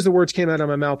as soon as the words came out of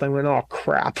my mouth, I went, oh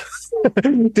crap.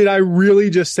 Did I really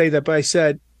just say that? But I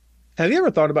said, have you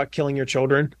ever thought about killing your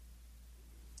children?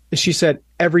 And she said,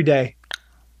 every day.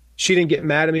 She didn't get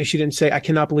mad at me. She didn't say, I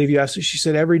cannot believe you asked. She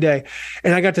said, every day.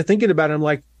 And I got to thinking about it. I'm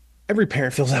like, every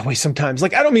parent feels that way sometimes.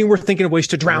 Like, I don't mean we're thinking of ways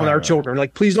to drown our children.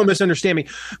 Like, please don't misunderstand me.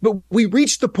 But we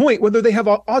reached the point, whether they have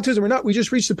autism or not, we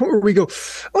just reached the point where we go,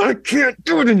 I can't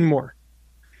do it anymore.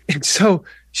 And so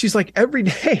she's like, every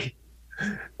day.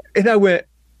 And I went,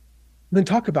 then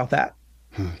talk about that.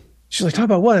 She's like, talk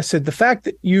about what? I said, the fact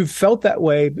that you've felt that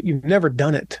way, but you've never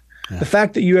done it. Yeah. The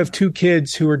fact that you have 2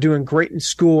 kids who are doing great in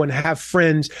school and have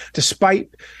friends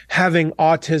despite having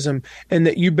autism, and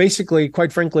that you basically,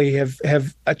 quite frankly,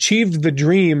 have achieved the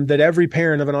dream that every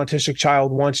parent of an autistic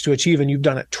child wants to achieve, and you've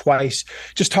done it twice.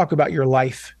 Just talk about your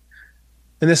life.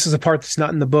 And this is a part that's not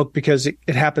in the book because it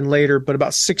happened later, but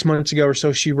about 6 months ago or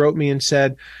so, she wrote me and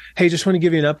said, hey, just want to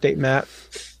give you an update, Matt.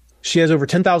 She has over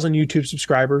 10,000 YouTube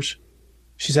subscribers.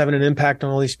 She's having an impact on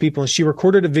all these people. And she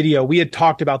recorded a video. We had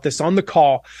talked about this on the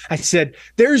call. I said,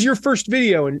 there's your first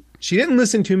video. And she didn't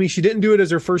listen to me. She didn't do it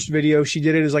as her first video. She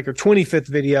did it as like her 25th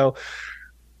video.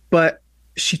 But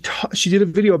she did a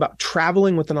video about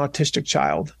traveling with an autistic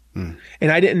child.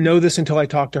 And I didn't know this until I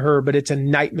talked to her, but it's a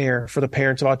nightmare for the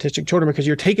parents of autistic children, because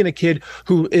you're taking a kid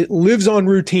who lives on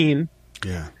routine.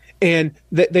 Yeah. And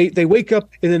they wake up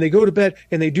and then they go to bed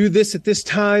and they do this at this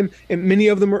time. And many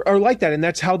of them are like that. And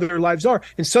that's how their lives are.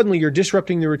 And suddenly you're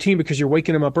disrupting the routine because you're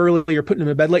waking them up early. You're putting them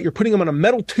in bed late. You're putting them on a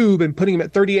metal tube and putting them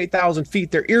at 38,000 feet.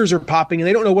 Their ears are popping and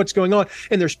they don't know what's going on.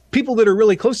 And there's people that are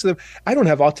really close to them. I don't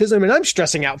have autism and I'm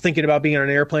stressing out thinking about being on an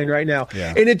airplane right now.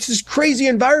 Yeah. And it's this crazy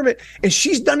environment. And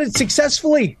she's done it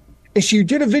successfully. And she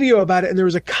did a video about it. And there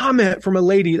was a comment from a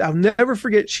lady I'll never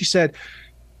forget. She said,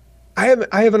 I have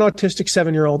an autistic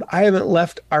 7-year-old. I haven't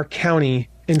left our county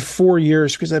in 4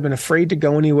 years because I've been afraid to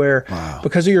go anywhere. Wow.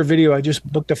 Because of your video, I just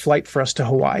booked a flight for us to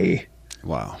Hawaii.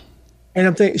 Wow. And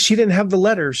I'm thinking, she didn't have the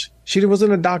letters. She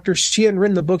wasn't a doctor. She hadn't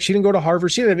written the book. She didn't go to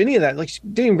Harvard. She didn't have any of that. Like, she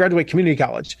didn't even graduate community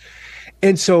college.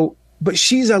 And so, but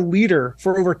she's a leader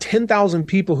for over 10,000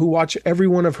 people who watch every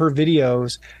one of her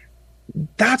videos.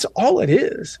 That's all it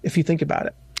is, if you think about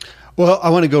it. Well, I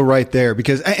want to go right there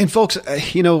because, and folks,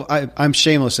 I'm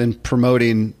shameless in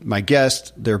promoting my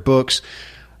guests, their books.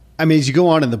 I mean, as you go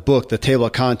on in the book, the table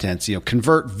of contents,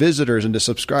 convert visitors into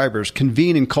subscribers,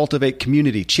 convene and cultivate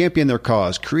community, champion their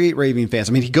cause, create raving fans.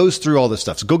 I mean, he goes through all this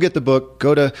stuff. So go get the book,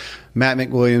 go to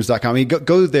mattmcwilliams.com. I mean,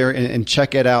 go there and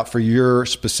check it out for your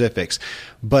specifics.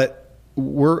 But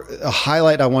a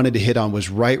highlight I wanted to hit on was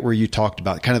right where you talked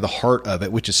about kind of the heart of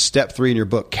it, which is step 3 in your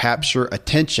book, capture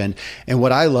attention. And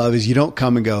what I love is you don't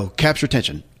come and go, capture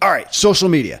attention. All right, social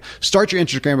media, start your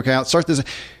Instagram account, start this.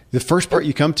 The first part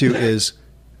you come to is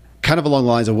kind of along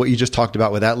the lines of what you just talked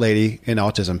about with that lady in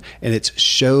autism. And it's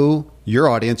show your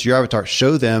audience, your avatar,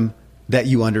 show them that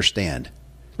you understand.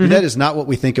 Mm-hmm. That is not what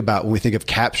we think about when we think of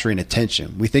capturing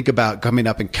attention. We think about coming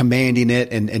up and commanding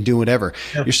it and doing whatever.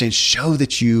 Yeah. You're saying show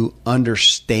that you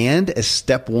understand as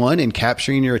step 1 in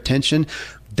capturing your attention.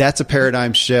 That's a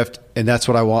paradigm shift, and that's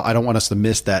what I want. I don't want us to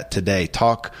miss that today.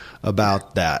 Talk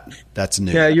about that. That's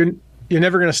new. Yeah, you're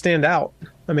never going to stand out.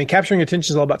 I mean, capturing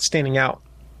attention is all about standing out.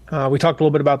 We talked a little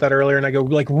bit about that earlier, and I go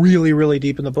like really, really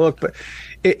deep in the book. But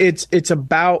it's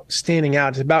about standing out.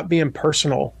 It's about being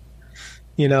personal.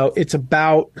 It's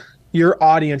about your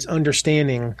audience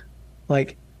understanding,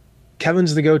 like,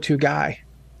 Kevin's the go-to guy.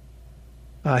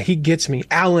 He gets me.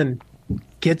 Alan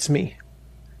gets me.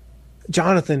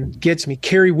 Jonathan gets me.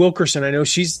 Carrie Wilkerson, I know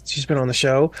she's been on the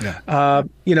show. Yeah.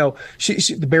 She's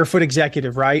the barefoot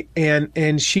executive, right?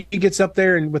 And she gets up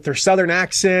there and with her Southern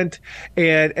accent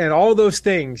and all those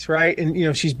things, right?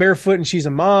 And she's barefoot and she's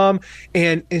a mom,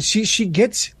 and she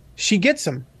gets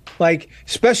them, like,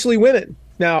 especially women.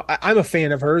 Now, I'm a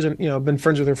fan of hers, and I've been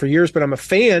friends with her for years. But I'm a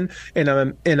fan, and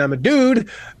I'm a dude.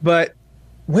 But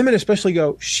women especially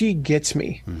go, she gets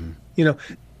me. Mm-hmm.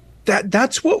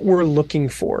 That's what we're looking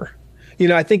for.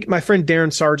 I think my friend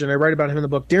Darren Sargent, I write about him in the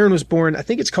book. Darren was born, I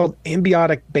think it's called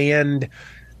ambiotic band.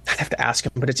 I'd have to ask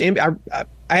him, but it's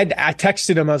I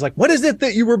texted him. I was like, "What is it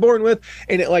that you were born with?"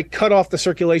 And it like cut off the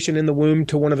circulation in the womb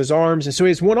to one of his arms, and so he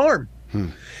has one arm.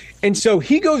 And so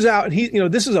he goes out,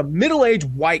 and this is a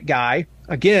middle-aged white guy,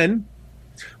 again,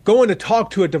 going to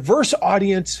talk to a diverse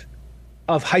audience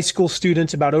of high school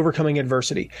students about overcoming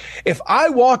adversity. If I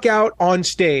walk out on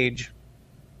stage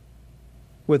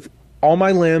with all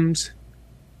my limbs,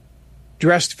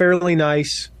 dressed fairly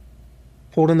nice,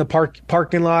 holding the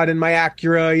parking lot in my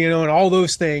Acura, and all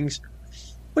those things,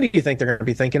 what do you think they're going to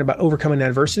be thinking about overcoming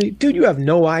adversity? Dude, you have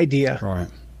no idea. Right.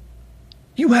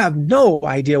 You have no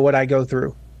idea what I go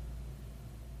through.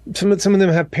 Some of them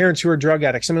have parents who are drug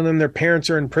addicts. Some of them, their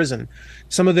parents are in prison.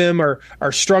 Some of them are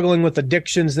struggling with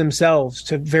addictions themselves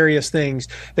to various things.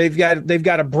 They've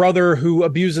got a brother who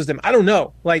abuses them. I don't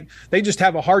know. Like, they just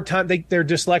have a hard time. They're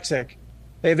dyslexic.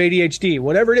 They have ADHD,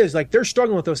 whatever it is. Like, they're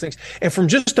struggling with those things. And from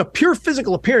just a pure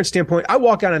physical appearance standpoint, I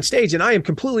walk out on stage and I am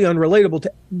completely unrelatable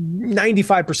to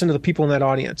 95% of the people in that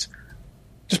audience.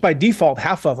 Just by default,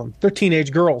 half of them, they're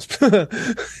teenage girls.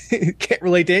 Can't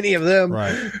relate to any of them.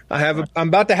 Right. I'm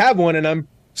about to have one, and I'm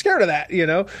scared of that.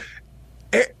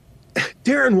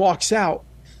 Darren walks out,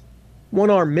 one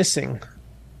arm missing,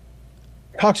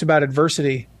 talks about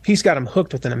adversity. He's got them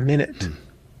hooked within a minute.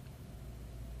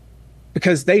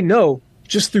 Because they know,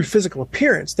 just through physical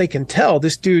appearance, they can tell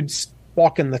this dude's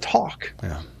walking the talk.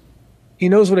 Yeah. He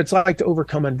knows what it's like to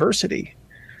overcome adversity.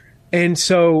 And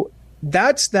so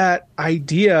that's that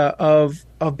idea of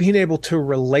of being able to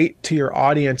relate to your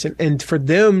audience and for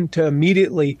them to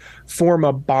immediately form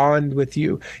a bond with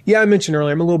you. Yeah, I mentioned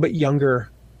earlier, I'm a little bit younger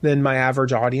than my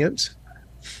average audience,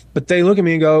 but they look at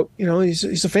me and go,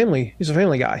 he's a family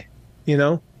guy,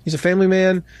 he's a family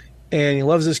man, and he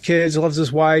loves his kids, loves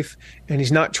his wife, and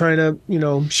he's not trying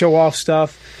to, show off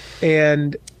stuff,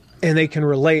 and they can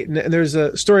relate. And there's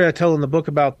a story I tell in the book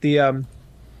about the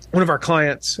one of our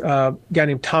clients, a guy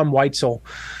named Tom Weitzel.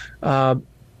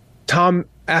 Tom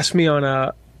asked me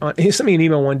he sent me an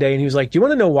email one day, and he was like, "Do you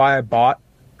want to know why I bought?"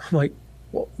 I'm like,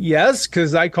 "Well, yes,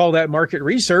 because I call that market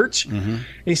research." Mm-hmm. And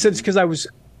he said, "It's because I was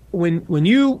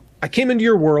when I came into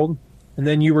your world, and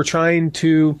then you were trying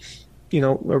to, we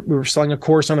were selling a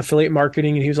course on affiliate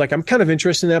marketing, and he was like, I'm kind of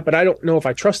interested in that, but I don't know if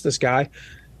I trust this guy.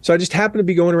 So I just happened to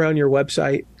be going around your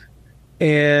website,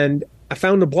 and I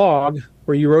found a blog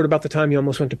where you wrote about the time you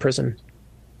almost went to prison.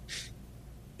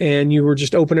 And you were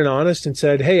just open and honest and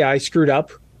said, hey, I screwed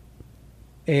up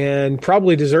and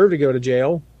probably deserved to go to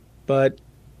jail, but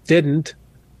didn't.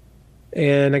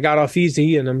 And I got off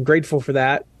easy, and I'm grateful for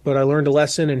that. But I learned a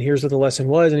lesson, and here's what the lesson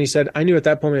was." And he said, I knew at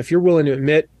that point, if you're willing to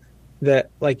admit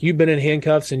that, like, you've been in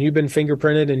handcuffs and you've been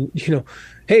fingerprinted and,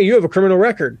 hey, you have a criminal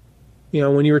record,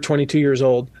 when you were 22 years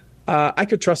old, I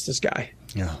could trust this guy.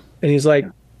 Yeah. And he's like,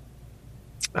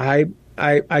 I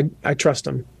trust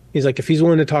him. He's like, if he's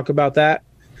willing to talk about that,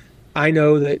 I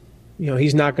know that,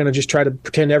 he's not going to just try to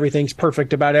pretend everything's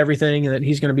perfect about everything, and that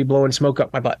he's going to be blowing smoke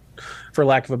up my butt, for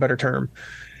lack of a better term.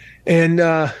 And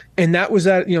that was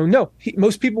that,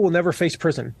 most people will never face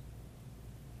prison.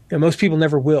 Most people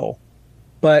never will.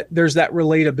 But there's that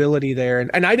relatability there.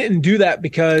 And I didn't do that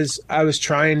because I was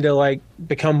trying to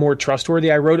become more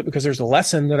trustworthy. I wrote it because there's a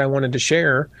lesson that I wanted to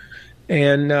share.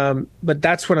 And but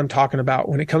that's what I'm talking about.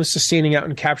 When it comes to standing out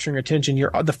and capturing attention,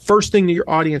 the first thing that your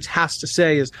audience has to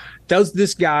say is, does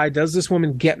this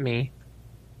woman get me?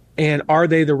 And are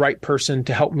they the right person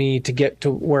to help me to get to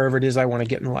wherever it is I want to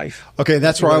get in life? Okay,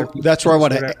 that's where I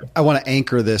want to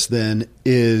anchor this then,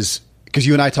 is because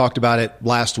you and I talked about it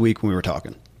last week when we were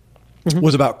talking. Mm-hmm.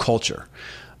 Was about culture.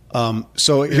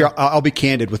 Here, I'll be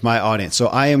candid with my audience. So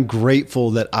I am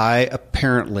grateful that I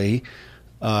apparently,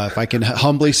 if I can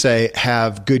humbly say,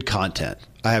 have good content.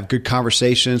 I have good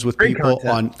conversations with people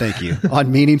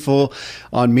on meaningful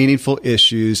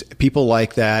issues. People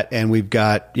like that. And we've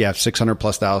got, 600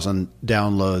 plus thousand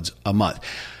downloads a month.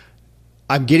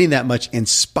 I'm getting that much in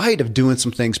spite of doing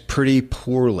some things pretty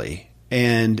poorly.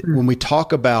 And when we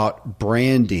talk about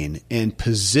branding and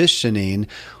positioning,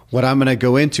 what I'm going to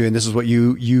go into, and this is what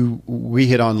we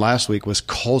hit on last week, was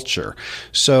culture.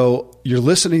 So you're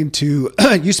listening to,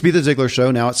 it used to be the Ziegler Show.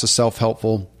 Now it's a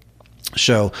self-helpful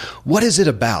show. What is it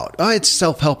about? Oh, it's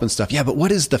self-help and stuff. Yeah, but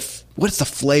what's the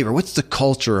flavor? What's the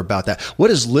culture about that? What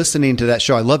is listening to that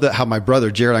show? I love that how my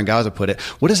brother Jared Angaza put it.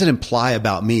 What does it imply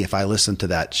about me if I listen to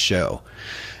that show?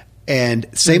 And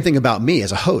same thing about me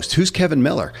as a host. Who's Kevin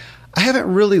Miller? I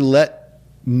haven't really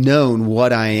known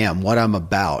what I am, what I'm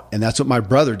about. And that's what my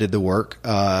brother did the work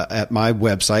at my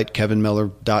website,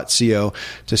 kevinmiller.co,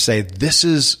 to say, this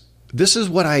is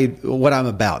what I'm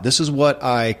about. This is what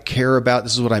I care about.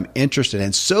 This is what I'm interested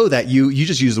in. So that you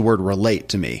just use the word relate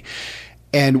to me.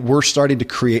 And we're starting to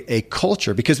create a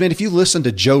culture, because, man, if you listen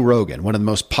to Joe Rogan, one of the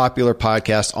most popular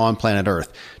podcasts on planet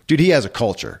Earth, dude, he has a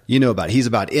culture. You know about it. He's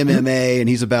about MMA, and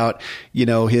he's about,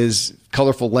 his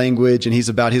colorful language, and he's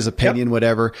about his opinion,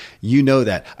 whatever. You know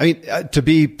that. I mean, to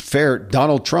be fair,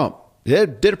 Donald Trump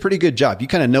did a pretty good job. You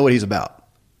kind of know what he's about.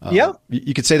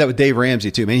 You could say that with Dave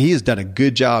Ramsey too. I mean, he has done a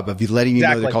good job of letting you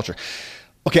know the culture.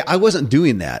 Okay. I wasn't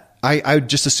doing that. I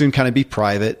just assumed kind of be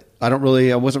private. I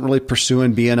wasn't really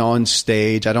pursuing being on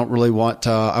stage. I don't really want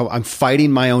to, I'm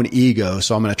fighting my own ego.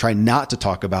 So I'm going to try not to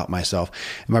talk about myself.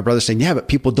 And my brother's saying, yeah, but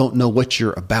people don't know what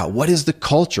you're about. What is the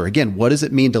culture? Again, what does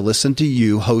it mean to listen to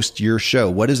you host your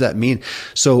show? What does that mean?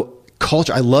 So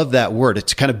culture, I love that word.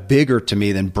 It's kind of bigger to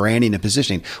me than branding and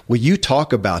positioning. Well, you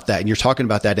talk about that, and you're talking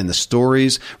about that in the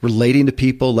stories, relating to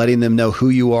people, letting them know who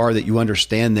you are, that you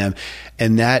understand them.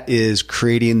 And that is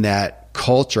creating that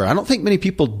culture. I don't think many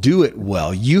people do it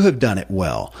well. You have done it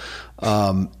well.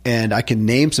 And I can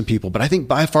name some people, but I think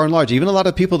by far and large, even a lot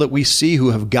of people that we see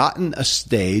who have gotten a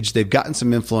stage, they've gotten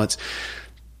some influence,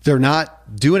 they're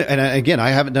not doing it. And again, I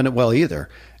haven't done it well either.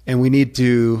 And we need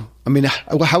to,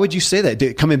 how would you say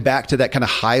that? Coming back to that kind of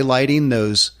highlighting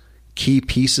those key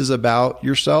pieces about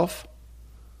yourself?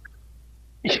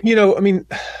 The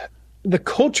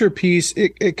culture piece,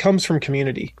 it comes from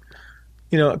community.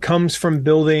 It comes from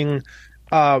building,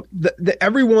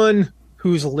 everyone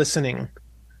who's listening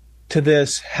to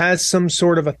this has some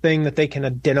sort of a thing that they can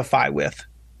identify with.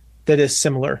 that is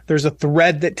similar. There's a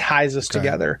thread that ties us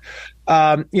together.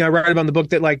 I write about in the book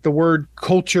that like the word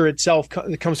culture itself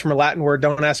comes from a Latin word.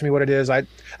 Don't ask me what it is. I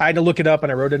had to look it up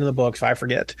and I wrote it in the book, so I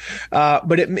forget.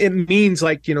 But it means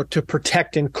like, to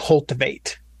protect and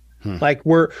cultivate. Like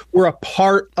we're a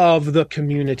part of the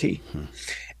community.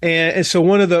 And so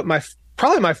one of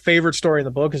probably my favorite story in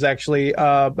the book is actually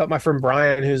about my friend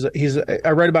Brian, I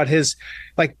read about his,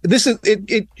 like,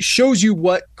 it shows you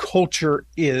what culture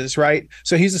is, right?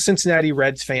 So he's a Cincinnati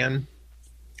Reds fan,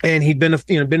 and he'd been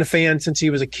a fan since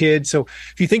he was a kid. So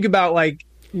if you think about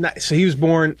so he was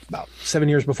born about 7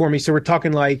 years before me. So we're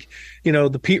talking like,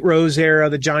 the Pete Rose era,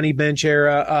 the Johnny Bench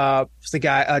era, the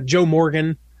guy, Joe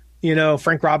Morgan,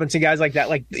 Frank Robinson, guys like that.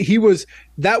 Like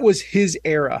that was his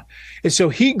era. And so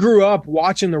he grew up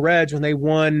watching the Reds when they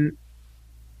won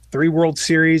 3 World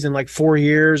Series in like 4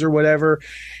 years or whatever.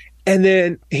 And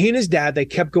then he and his dad, they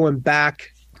kept going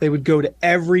back. They would go to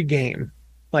every game.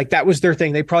 Like that was their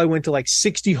thing. They probably went to like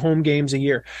 60 home games a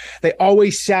year. They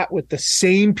always sat with the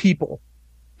same people.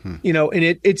 And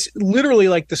it's literally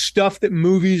like the stuff that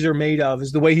movies are made of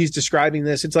is the way he's describing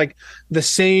this. It's like the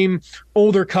same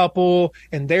older couple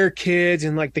and their kids,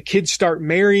 and like the kids start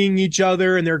marrying each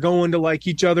other and they're going to like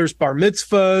each other's bar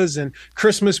mitzvahs and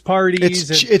Christmas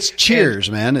parties. It's Cheers,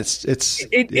 man. It's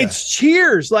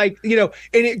Cheers. Like, and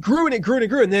it grew and it grew and it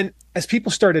grew. And then as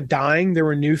people started dying, there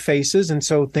were new faces. And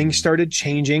so things started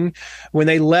changing. When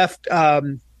they left,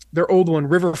 their old one,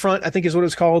 Riverfront, I think is what it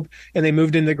was called, and they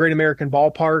moved into the Great American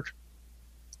Ballpark,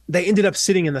 they ended up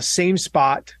sitting in the same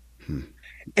spot.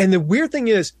 And the weird thing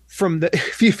is,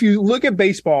 if you look at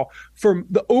baseball, from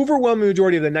the overwhelming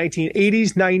majority of the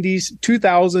 1980s, 90s,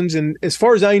 2000s, and as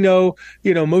far as I know,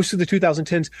 most of the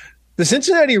 2010s, the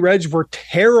Cincinnati Reds were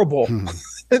terrible.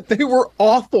 They were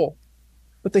awful,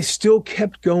 but they still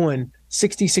kept going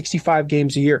 60, 65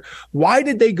 games a year. Why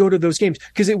did they go to those games?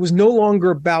 Because it was no longer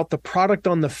about the product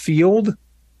on the field.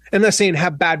 I'm not saying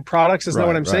have bad products. That's not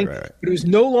what I'm saying. Right. But it was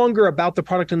no longer about the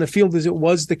product on the field as it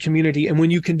was the community. And when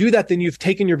you can do that, then you've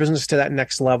taken your business to that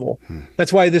next level.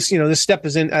 That's why this step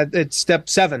is it's step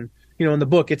 7, in the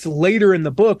book. It's later in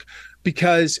the book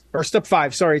or step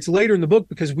 5, sorry. It's later in the book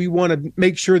because we want to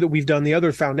make sure that we've done the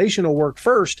other foundational work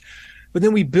first, but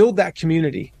then we build that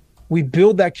community.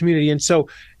 And so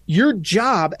your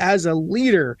job as a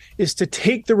leader is to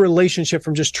take the relationship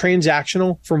from just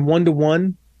transactional, from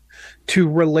one-to-one, to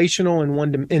relational and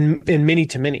many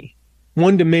to many,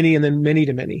 one to many, and then many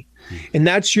to many. And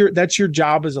that's your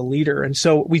job as a leader. And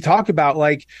so we talk about,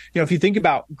 like, if you think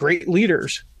about great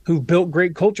leaders who built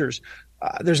great cultures,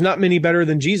 there's not many better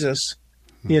than Jesus.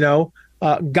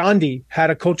 Gandhi had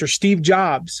a culture. Steve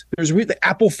Jobs. There's the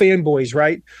Apple fanboys,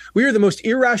 right? We are the most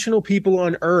irrational people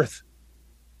on earth.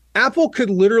 Apple could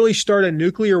literally start a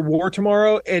nuclear war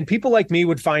tomorrow and people like me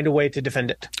would find a way to defend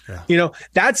it. Yeah.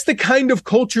 That's the kind of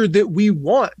culture that we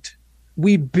want.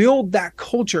 We build that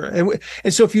culture.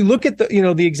 And so if you look at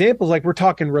the examples, like we're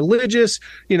talking religious,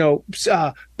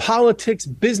 politics,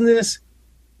 business,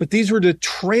 but these were the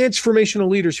transformational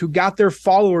leaders who got their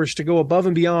followers to go above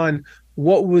and beyond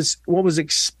what was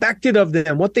expected of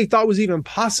them, what they thought was even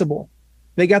possible.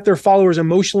 They got their followers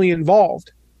emotionally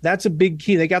involved. That's a big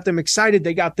key. They got them excited.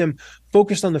 They got them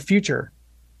focused on the future.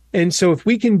 And so if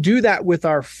we can do that with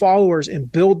our followers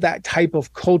and build that type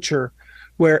of culture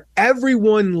where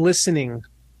everyone listening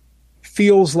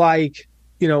feels like,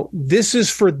 this is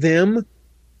for them,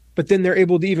 but then they're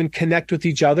able to even connect with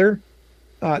each other,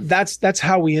 that's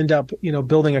how we end up,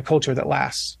 building a culture that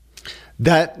lasts.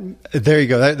 There you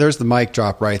go. There's the mic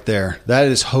drop right there. That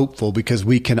is hopeful because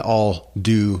we can all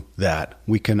do that.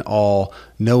 We can all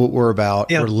know what we're about,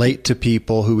 relate to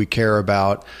people who we care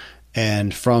about,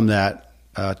 and from that,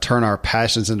 turn our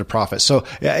passions into profits. So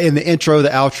in the intro, the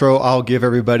outro, I'll give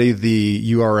everybody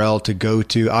the URL to go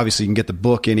to. Obviously, you can get the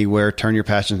book anywhere, Turn Your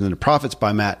Passions into Profits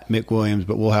by McWilliams,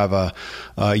 but we'll have a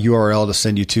URL to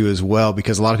send you to as well,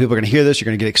 because a lot of people are going to hear this. You're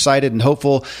going to get excited and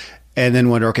hopeful, and then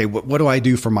wonder, okay, what do I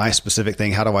do for my specific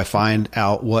thing? How do I find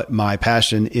out what my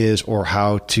passion is, or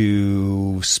how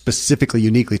to specifically,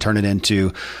 uniquely turn it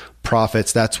into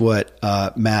profits? That's what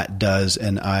Matt does,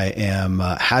 and I am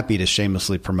happy to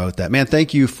shamelessly promote that. Man,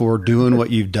 thank you for doing what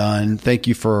you've done. Thank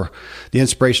you for the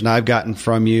inspiration I've gotten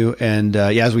from you. And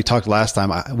as we talked last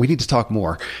time, we need to talk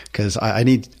more, because I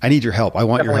need your help. I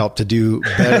want your help to do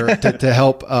better, to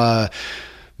help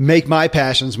make my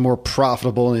passions more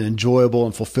profitable and enjoyable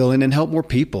and fulfilling, and help more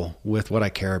people with what I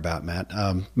care about, Matt.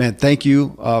 Man, thank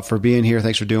you for being here.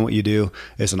 Thanks for doing what you do.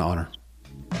 It's an honor.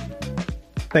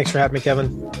 Thanks for having me,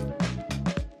 Kevin.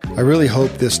 I really hope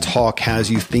this talk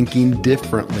has you thinking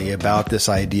differently about this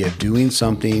idea of doing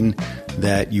something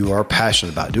that you are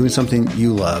passionate about, doing something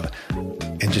you love,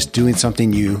 and just doing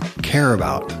something you care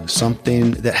about,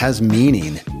 something that has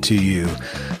meaning to you,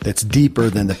 that's deeper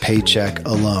than the paycheck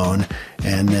alone,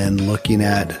 and then looking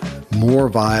at more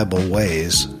viable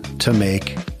ways to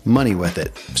make money with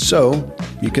it. So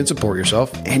you can support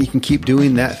yourself and you can keep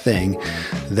doing that thing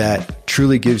that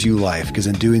truly gives you life, because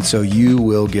in doing so, you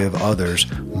will give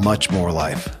others much more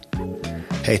life.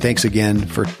 Hey, thanks again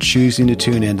for choosing to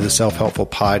tune into the Self-Helpful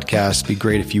Podcast. It'd be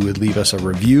great if you would leave us a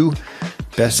review.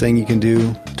 Best thing you can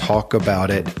do, talk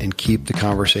about it and keep the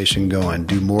conversation going.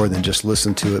 Do more than just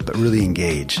listen to it, but really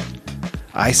engage.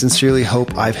 I sincerely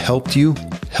hope I've helped you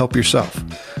help yourself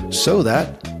so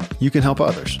that you can help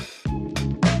others.